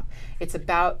stop. It's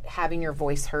about having your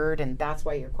voice heard, and that's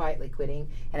why you're quietly quitting,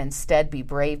 and instead be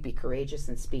brave, be courageous,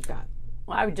 and speak up.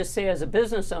 Well, I would just say, as a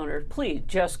business owner, please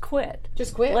just quit.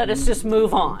 Just quit. Let us just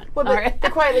move on. Well, but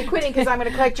they're quietly quitting because I'm going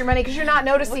to collect your money because you're not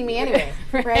noticing me anyway,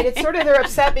 right? It's sort of, they're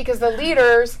upset because the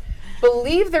leaders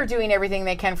believe they're doing everything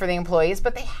they can for the employees,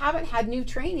 but they haven't had new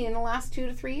training in the last 2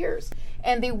 to 3 years.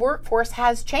 And the workforce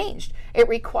has changed. It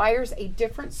requires a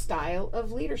different style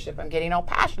of leadership. I'm getting all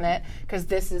passionate because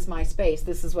this is my space.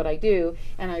 This is what I do.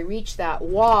 And I reach that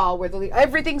wall where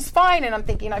everything's fine. And I'm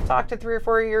thinking, I've talked to 3 or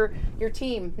 4 of your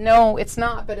team. No, it's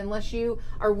not. But unless you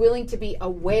are willing to be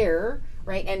aware,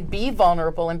 right, and be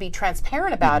vulnerable and be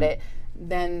transparent about it,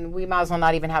 then we might as well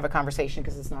not even have a conversation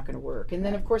because it's not going to work. And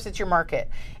then, of course, it's your market.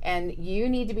 And you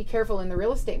need to be careful in the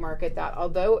real estate market that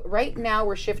although right now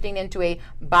we're shifting into a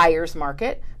buyer's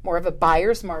market, more of a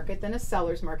buyer's market than a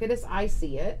seller's market as I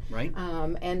see it. Right.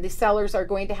 And the sellers are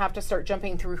going to have to start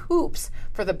jumping through hoops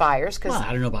for the buyers. Well,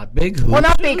 I don't know about big hoops. Well,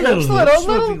 not big hoops,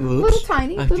 little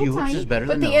tiny. A few hoops is better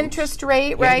than But the interest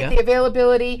rate, right, the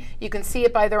availability, you can see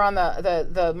it by they're on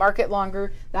the market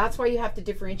longer. That's why you have to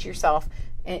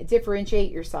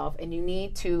differentiate yourself, and you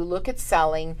need to look at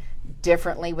selling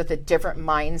differently with a different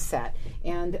mindset,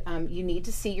 and you need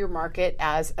to see your market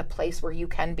as a place where you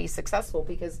can be successful,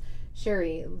 because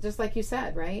Sherry, just like you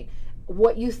said, right,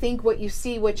 what you think, what you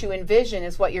see, what you envision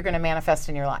is what you're going to manifest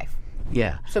in your life.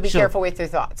 Yeah. So be careful with your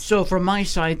thoughts. So from my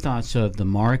side thoughts of the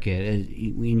market,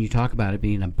 when you talk about it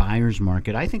being a buyer's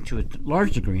market, I think to a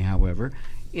large degree, however,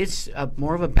 it's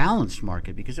more of a balanced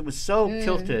market because it was so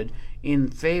tilted in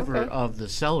favor of the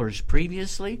sellers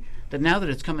previously that now that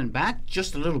it's coming back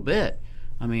just a little bit,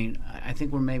 I mean, I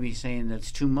think we're maybe saying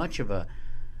that's too much of a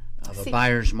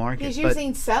buyer's market. Because you're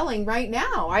saying selling right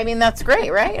now. I mean, that's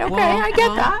great, right? Okay, I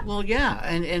get that. Well, yeah.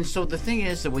 And so the thing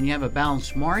is that when you have a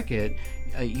balanced market,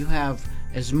 you have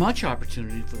as much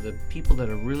opportunity for the people that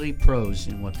are really pros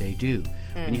in what they do.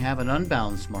 When you have an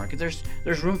unbalanced market,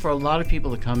 there's room for a lot of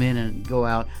people to come in and go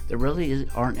out that really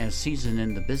aren't as seasoned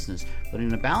in the business. But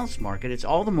in a balanced market, it's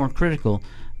all the more critical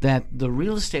that the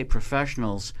real estate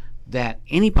professionals that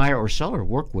any buyer or seller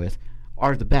work with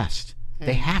are the best.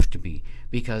 They have to be,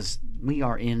 because we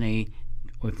are in a,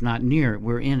 if not near,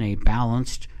 we're in a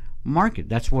balanced market.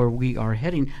 That's where we are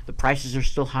heading. The prices are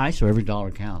still high, so every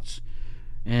dollar counts.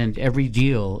 And every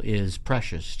deal is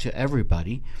precious to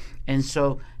everybody. And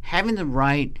so having the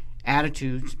right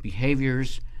attitudes,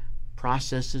 behaviors,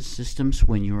 processes, systems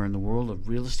when you're in the world of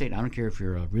real estate, I don't care if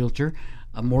you're a realtor,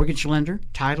 a mortgage lender,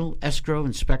 title, escrow,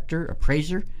 inspector,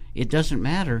 appraiser, it doesn't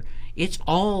matter. It's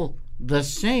all the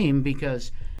same,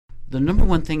 because the number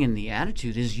one thing in the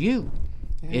attitude is you.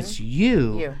 It's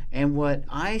you. And what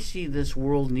I see this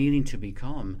world needing to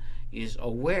become is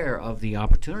aware of the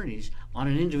opportunities on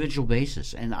an individual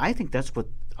basis. And I think that's what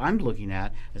I'm looking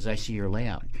at as I see your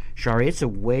layout. Shari, it's a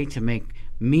way to make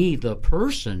me, the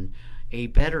person, a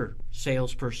better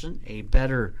salesperson, a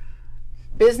better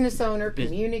business owner,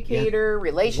 communicator,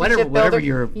 relationship builder. Whatever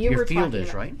your field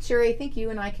is, right? Sherry, I think you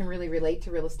and I can really relate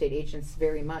to real estate agents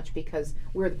very much, because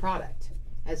we're the product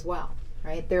as well.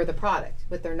 Right, they're the product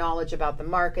with their knowledge about the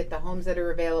market, the homes that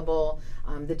are available,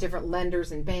 the different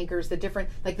lenders and bankers, the different,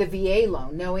 like the VA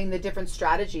loan, knowing the different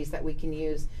strategies that we can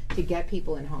use to get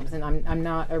people in homes. And I'm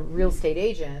not a real estate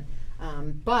agent,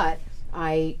 but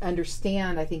I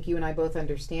understand. I think you and I both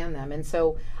understand them. And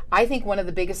so I think one of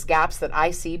the biggest gaps that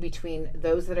I see between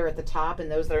those that are at the top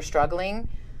and those that are struggling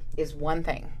is one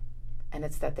thing, and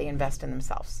it's that they invest in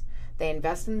themselves. They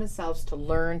invest in themselves to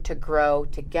learn, to grow,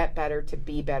 to get better, to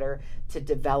be better, to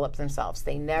develop themselves.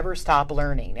 They never stop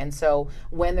learning. And so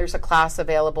when there's a class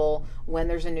available, when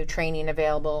there's a new training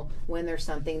available, when there's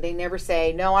something, they never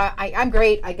say, no, I'm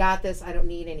great, I got this, I don't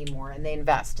need any more, and they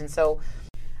invest. And so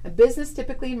a business,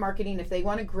 typically in marketing, if they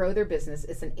want to grow their business,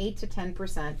 it's an 8 to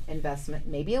 10% investment,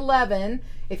 maybe 11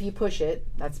 if you push it.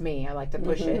 That's me, I like to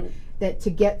push it, that to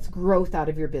get growth out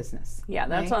of your business. Yeah,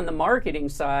 that's on the marketing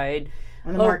side.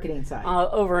 On the marketing side.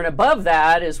 Over and above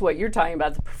that is what you're talking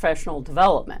about, the professional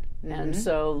development. And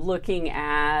so looking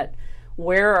at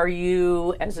where are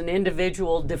you as an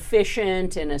individual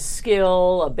deficient in a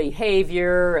skill, a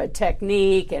behavior, a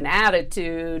technique, an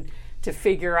attitude, to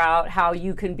figure out how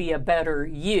you can be a better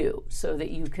you, so that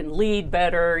you can lead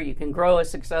better, you can grow a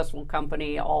successful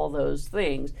company, all those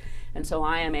things. And so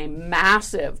I am a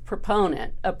massive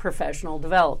proponent of professional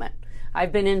development.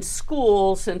 I've been in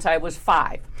school since I was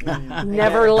 5.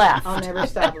 Never left. I'll never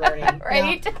stop learning.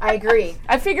 Right? No, I agree.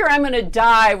 I figure I'm going to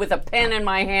die with a pen in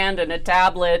my hand and a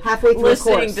tablet, halfway through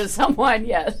listening to someone.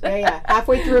 Yes. Yeah.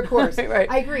 Halfway through a course.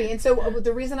 Right. I agree. And so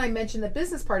the reason I mentioned the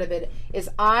business part of it is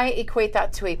I equate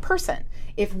that to a person.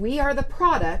 If we are the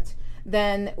product,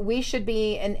 then we should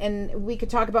be, and we could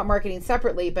talk about marketing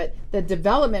separately, but the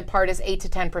development part is 8 to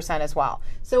 10% as well.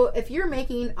 So if you're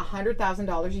making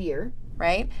 $100,000 a year,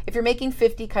 right? If you're making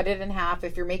 50, cut it in half.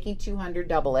 If you're making 200,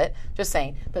 double it. Just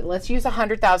saying. But let's use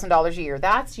 $100,000 a year.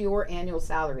 That's your annual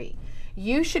salary.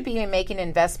 You should be making an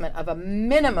investment of a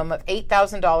minimum of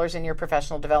 $8,000 in your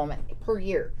professional development per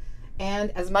year, and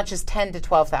as much as $10,000 to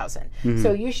 $12,000.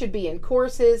 So you should be in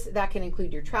courses. That can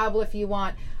include your travel if you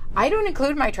want. I don't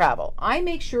include my travel. I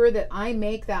make sure that I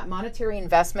make that monetary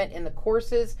investment in the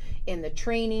courses, in the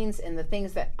trainings, in the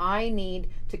things that I need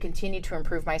to continue to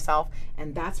improve myself.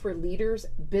 And that's where leaders,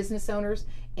 business owners,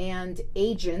 and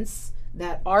agents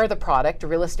that are the product,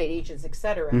 real estate agents,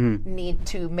 etc., need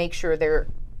to make sure they're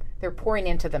pouring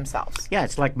into themselves. Yeah,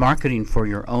 it's like marketing for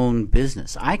your own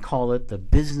business. I call it the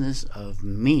business of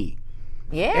me.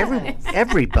 Yeah.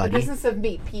 Everybody. The business of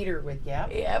me, Peter with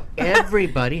Yep.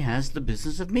 Everybody has the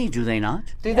business of me, do they not?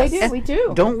 Do they do? We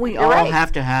do. Don't we all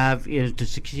have to have, to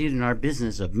succeed in our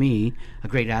business of me, a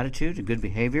great attitude, a good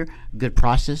behavior, good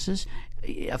processes,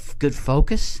 a good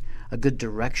focus, a good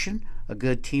direction, a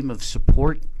good team of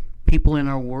support people in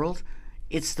our world?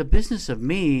 It's the business of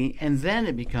me, and then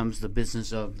it becomes the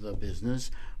business of the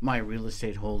business, my real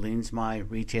estate holdings, my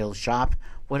retail shop,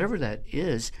 whatever that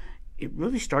is. It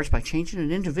really starts by changing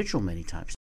an individual many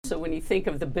times. So when you think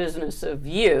of the business of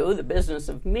you, the business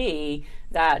of me,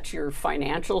 that's your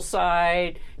financial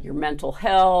side, your mental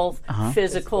health,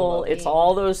 physical, it's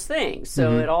all those things.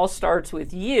 So it all starts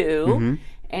with you.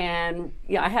 And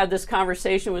I had this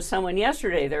conversation with someone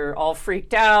yesterday. They're all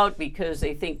freaked out because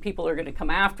they think people are going to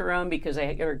come after them because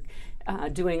they are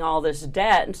doing all this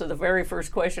debt. And so the very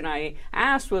first question I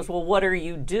asked was, well, what are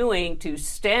you doing to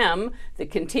stem the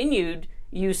continued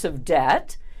use of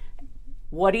debt?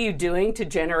 What are you doing to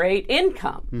generate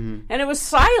income? And it was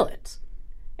silence.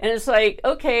 And it's like,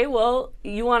 okay, well,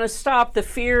 you want to stop the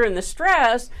fear and the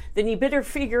stress, then you better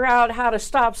figure out how to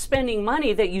stop spending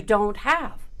money that you don't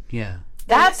have. Yeah.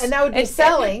 And that would be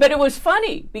selling. But it was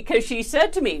funny because she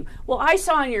said to me, well, I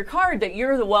saw on your card that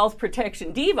you're the wealth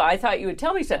protection diva. I thought you would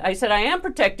tell me so. I said, I am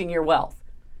protecting your wealth.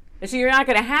 And so you're not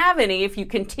going to have any if you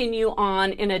continue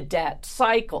on in a debt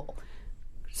cycle.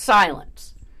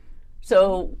 Silence.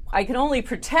 So I can only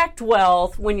protect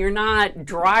wealth when you're not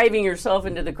driving yourself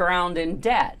into the ground in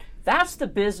debt. That's the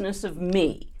business of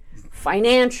me.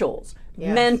 Financials,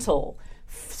 mental,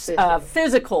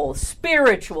 physical,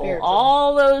 spiritual,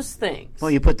 all those things.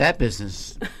 Well, you put that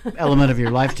business element of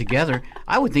your life together,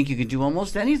 I would think you could do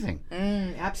almost anything.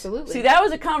 Absolutely. See, that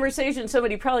was a conversation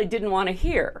somebody probably didn't want to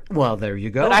hear. Well, there you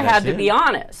go. But I had to be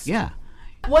honest. Yeah.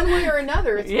 One way or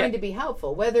another, it's going to be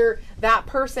helpful. Whether that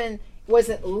person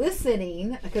wasn't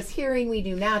listening, because hearing we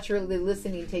do naturally,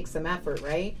 listening takes some effort,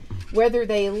 right? Whether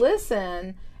they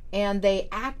listen and they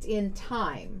act in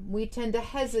time. We tend to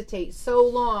hesitate so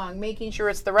long, making sure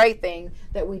it's the right thing,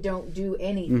 that we don't do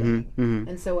anything.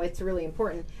 And so it's really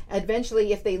important.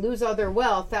 Eventually, if they lose all their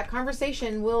wealth, that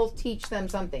conversation will teach them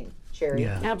something, Sherry.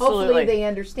 Yeah. Absolutely. Hopefully they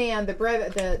understand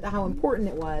how important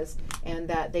it was and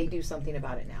that they do something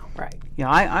about it now. Right. Yeah,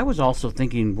 I was also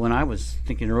thinking, when I was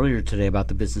thinking earlier today about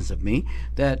the business of me,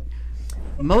 that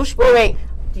most... Wait.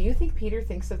 Do you think Peter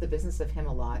thinks of the business of him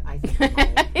a lot? I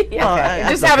think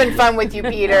just having fun with you,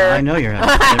 Peter. I know you're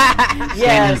having fun.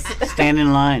 Yes. Stand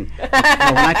in line. When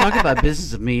I talk about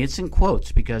business of me, it's in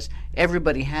quotes because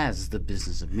everybody has the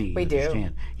business of me. We do.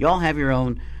 You all have your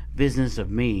own business of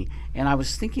me. And I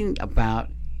was thinking about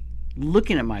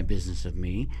looking at my business of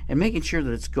me and making sure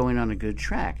that it's going on a good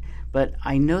track. But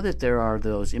I know that there are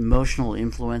those emotional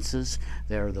influences,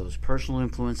 there are those personal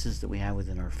influences that we have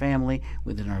within our family,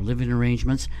 within our living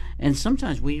arrangements, and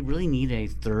sometimes we really need a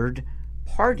third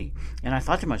party. And I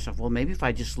thought to myself, well, maybe if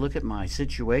I just look at my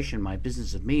situation, my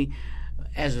business of me,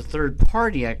 as a third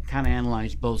party, I kind of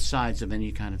analyze both sides of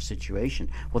any kind of situation.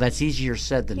 Well, that's easier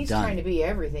said than He's done. He's trying to be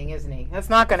everything, isn't he? That's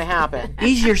not going to happen.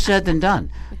 Easier said than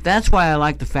done. That's why I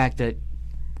like the fact that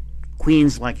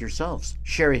queens like yourselves,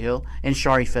 Sherry Hill and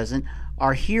Shari Pheasant,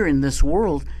 are here in this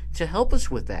world to help us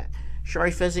with that.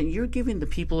 Shari Pheasant, you're giving the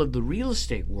people of the real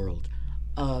estate world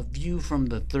a view from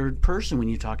the third person when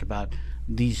you talk about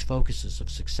these focuses of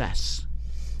success.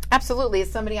 Absolutely. It's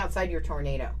somebody outside your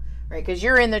tornado, right? Because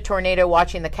you're in the tornado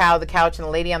watching the cow, the couch, and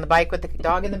the lady on the bike with the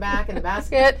dog in the back and the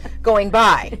basket going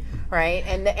by, right?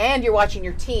 And you're watching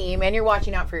your team, and you're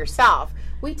watching out for yourself.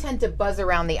 We tend to buzz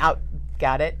around the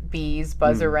got it? Bees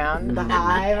buzz around the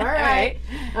hive. All right.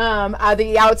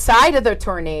 The outside of the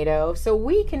tornado. So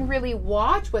we can really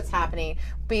watch what's happening,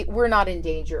 but we're not in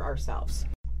danger ourselves.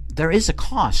 There is a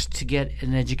cost to get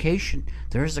an education.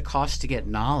 There is a cost to get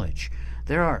knowledge.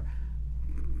 There are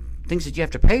things that you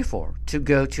have to pay for to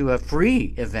go to a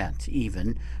free event,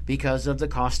 even because of the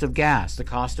cost of gas, the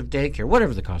cost of daycare,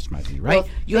 whatever the cost might be, right? Well,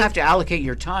 you have to allocate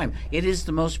your time. It is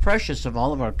the most precious of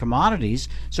all of our commodities.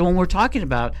 So when we're talking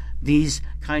about these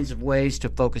kinds of ways to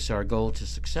focus our goal to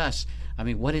success, I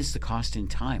mean, what is the cost in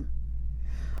time?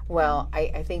 Well,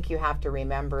 I think you have to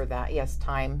remember that, yes,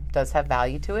 time does have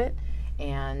value to it.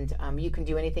 And you can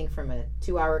do anything from a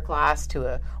 2-hour class to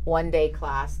a 1-day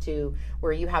class to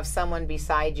where you have someone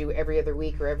beside you every other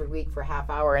week or every week for a half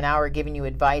hour, an hour, giving you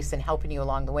advice and helping you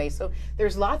along the way. So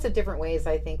there's lots of different ways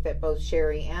I think that both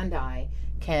Sherry and I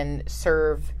can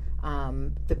serve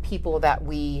the people that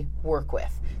we work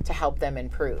with to help them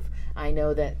improve. I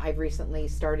know that I've recently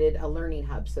started a learning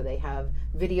hub, so they have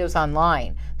videos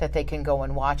online that they can go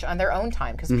and watch on their own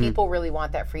time because people really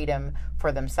want that freedom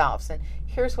for themselves. And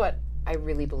here's what I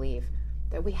really believe,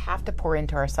 that we have to pour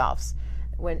into ourselves.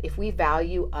 If we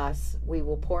value us, we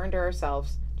will pour into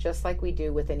ourselves just like we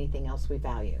do with anything else we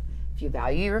value. If you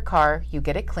value your car, you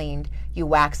get it cleaned, you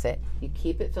wax it, you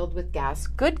keep it filled with gas,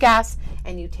 good gas,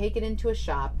 and you take it into a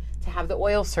shop to have the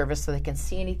oil service so they can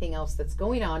see anything else that's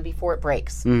going on before it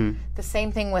breaks. The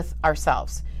same thing with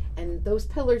ourselves. And those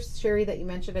pillars, Sherry, that you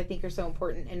mentioned, I think are so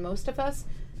important. And most of us,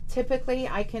 typically,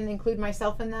 I can include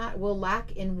myself in that, will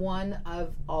lack in one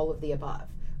of all of the above,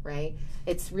 right?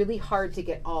 It's really hard to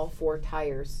get all 4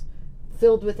 tires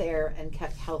filled with air and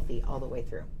kept healthy all the way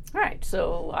through. All right,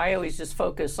 so I always just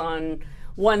focus on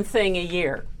one thing a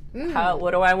year.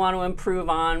 What do I want to improve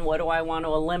on? What do I want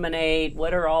to eliminate?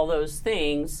 What are all those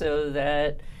things so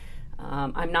that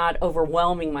I'm not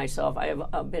overwhelming myself? I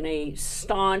have been a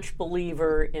staunch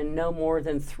believer in no more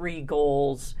than 3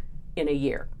 goals in a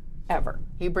year. Ever.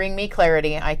 You bring me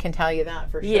clarity, I can tell you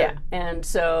that for sure. Yeah, and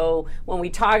so when we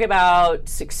talk about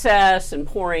success and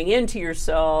pouring into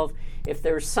yourself, if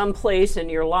there's some place in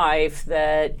your life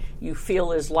that you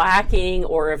feel is lacking,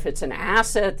 or if it's an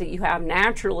asset that you have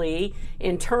naturally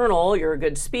internal, you're a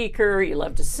good speaker, you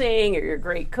love to sing, or you're a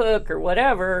great cook, or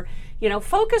whatever,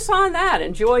 focus on that,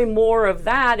 enjoy more of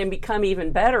that, and become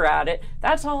even better at it.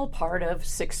 That's all part of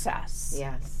success.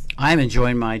 Yes. I'm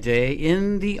enjoying my day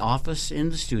in the office, in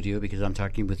the studio, because I'm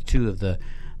talking with two of the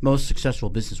most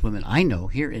successful businesswomen I know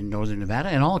here in Northern Nevada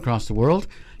and all across the world.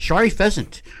 Shari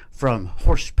Pheasant from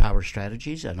Horsepower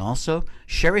Strategies, and also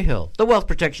Sherry Hill, the Wealth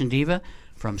Protection Diva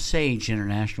from Sage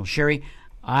International. Sherry,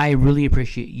 I really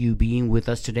appreciate you being with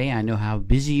us today. I know how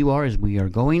busy you are as we are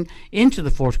going into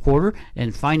the fourth quarter,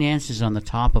 and finance is on the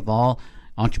top of all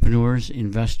entrepreneurs,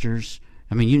 investors.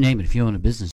 I mean, you name it. If you own a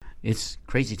business, it's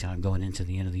crazy time going into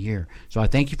the end of the year. So I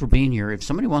thank you for being here. If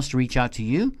somebody wants to reach out to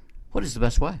you, what is the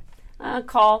best way?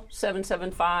 Call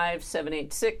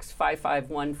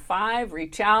 775-786-5515.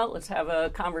 Reach out. Let's have a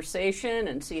conversation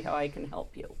and see how I can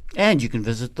help you. And you can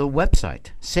visit the website,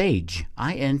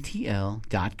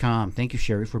 sageintl.com. Thank you,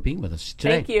 Sherry, for being with us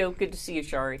today. Thank you. Good to see you,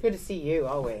 Shari. Good to see you,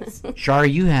 always.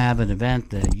 Shari, you have an event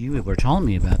that you were telling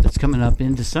me about that's coming up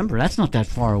in December. That's not that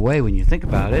far away when you think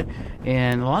about it.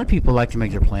 And a lot of people like to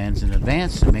make their plans in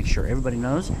advance and make sure everybody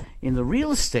knows. In the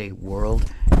real estate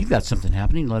world, you've got something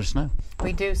happening. Let us know.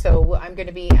 We do. So I'm going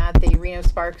to be at the Reno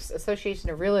Sparks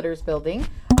Association of Realtors building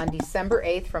on December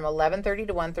 8th from 11:30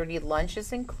 to 1:30. Lunch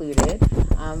is included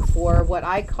for what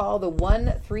I call the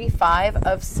 135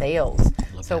 of sales.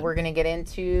 So we're going to get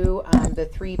into the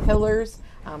three pillars,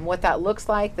 what that looks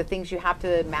like, the things you have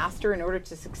to master in order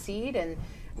to succeed, and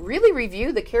really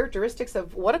review the characteristics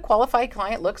of what a qualified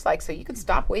client looks like so you can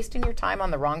stop wasting your time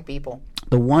on the wrong people.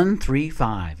 The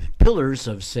 135 pillars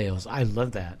of sales. I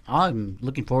love that. I'm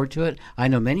looking forward to it. I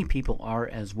know many people are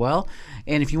as well.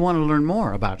 And if you want to learn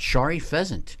more about Shari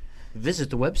Pheasant, visit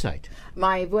the website.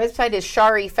 My website is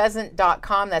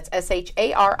sharipheasant.com. That's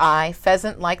SHARI,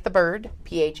 pheasant like the bird,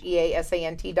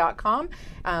 PHEASANT.com.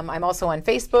 I'm also on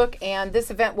Facebook, and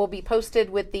this event will be posted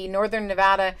with the Northern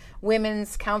Nevada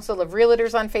Women's Council of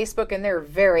Realtors on Facebook, and they're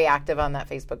very active on that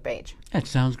Facebook page. That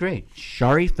sounds great.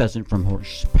 Shari Pheasant from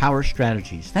Horsepower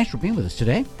Strategies. Thanks for being with us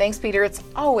today. Thanks, Peter. It's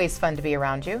always fun to be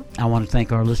around you. I want to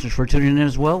thank our listeners for tuning in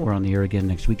as well. We're on the air again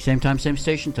next week. Same time, same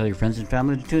station. Tell your friends and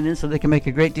family to tune in so they can make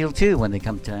a great deal, too, when they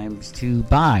come times to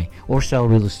buy or sell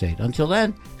real estate. Until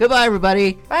then, goodbye,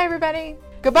 everybody. Bye, everybody.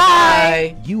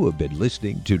 Goodbye. You have been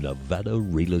listening to Nevada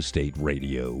Real Estate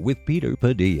Radio with Peter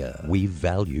Padilla. We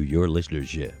value your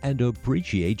listenership and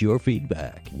appreciate your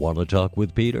feedback. Want to talk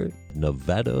with Peter?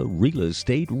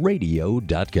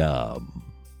 NevadaRealEstateRadio.com.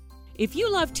 If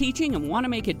you love teaching and want to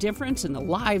make a difference in the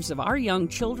lives of our young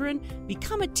children,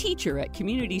 become a teacher at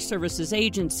Community Services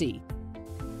Agency.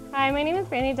 Hi, my name is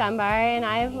Brandy Dunbar, and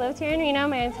I've lived here in Reno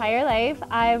my entire life.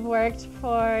 I've worked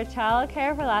for child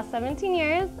care for the last 17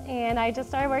 years, and I just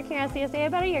started working at CSA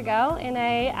about a year ago, and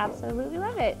I absolutely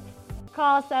love it.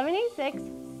 Call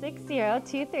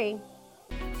 786-6023.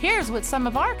 Here's what some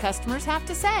of our customers have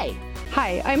to say.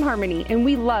 Hi, I'm Harmony, and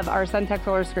we love our SunTech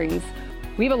solar screens.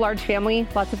 We have a large family,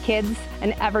 lots of kids,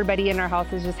 and everybody in our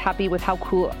house is just happy with how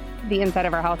cool the inside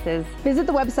of our house is. Visit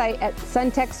the website at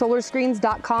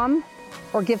suntechsolarscreens.com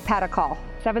or give Pat a call,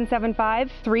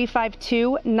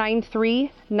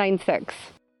 775-352-9396.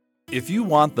 If you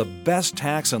want the best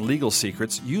tax and legal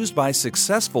secrets used by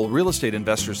successful real estate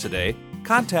investors today,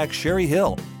 contact Sherry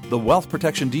Hill, the Wealth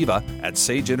Protection Diva at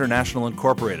Sage International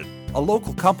Incorporated, a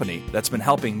local company that's been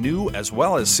helping new as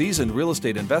well as seasoned real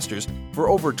estate investors for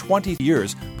over 20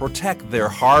 years protect their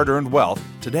hard-earned wealth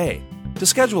today. To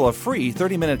schedule a free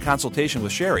 30-minute consultation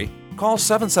with Sherry, call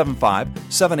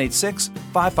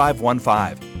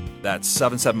 775-786-5515. That's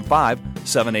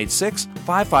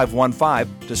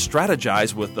 775-786-5515 to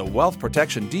strategize with the Wealth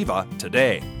Protection Diva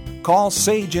today. Call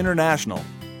Sage International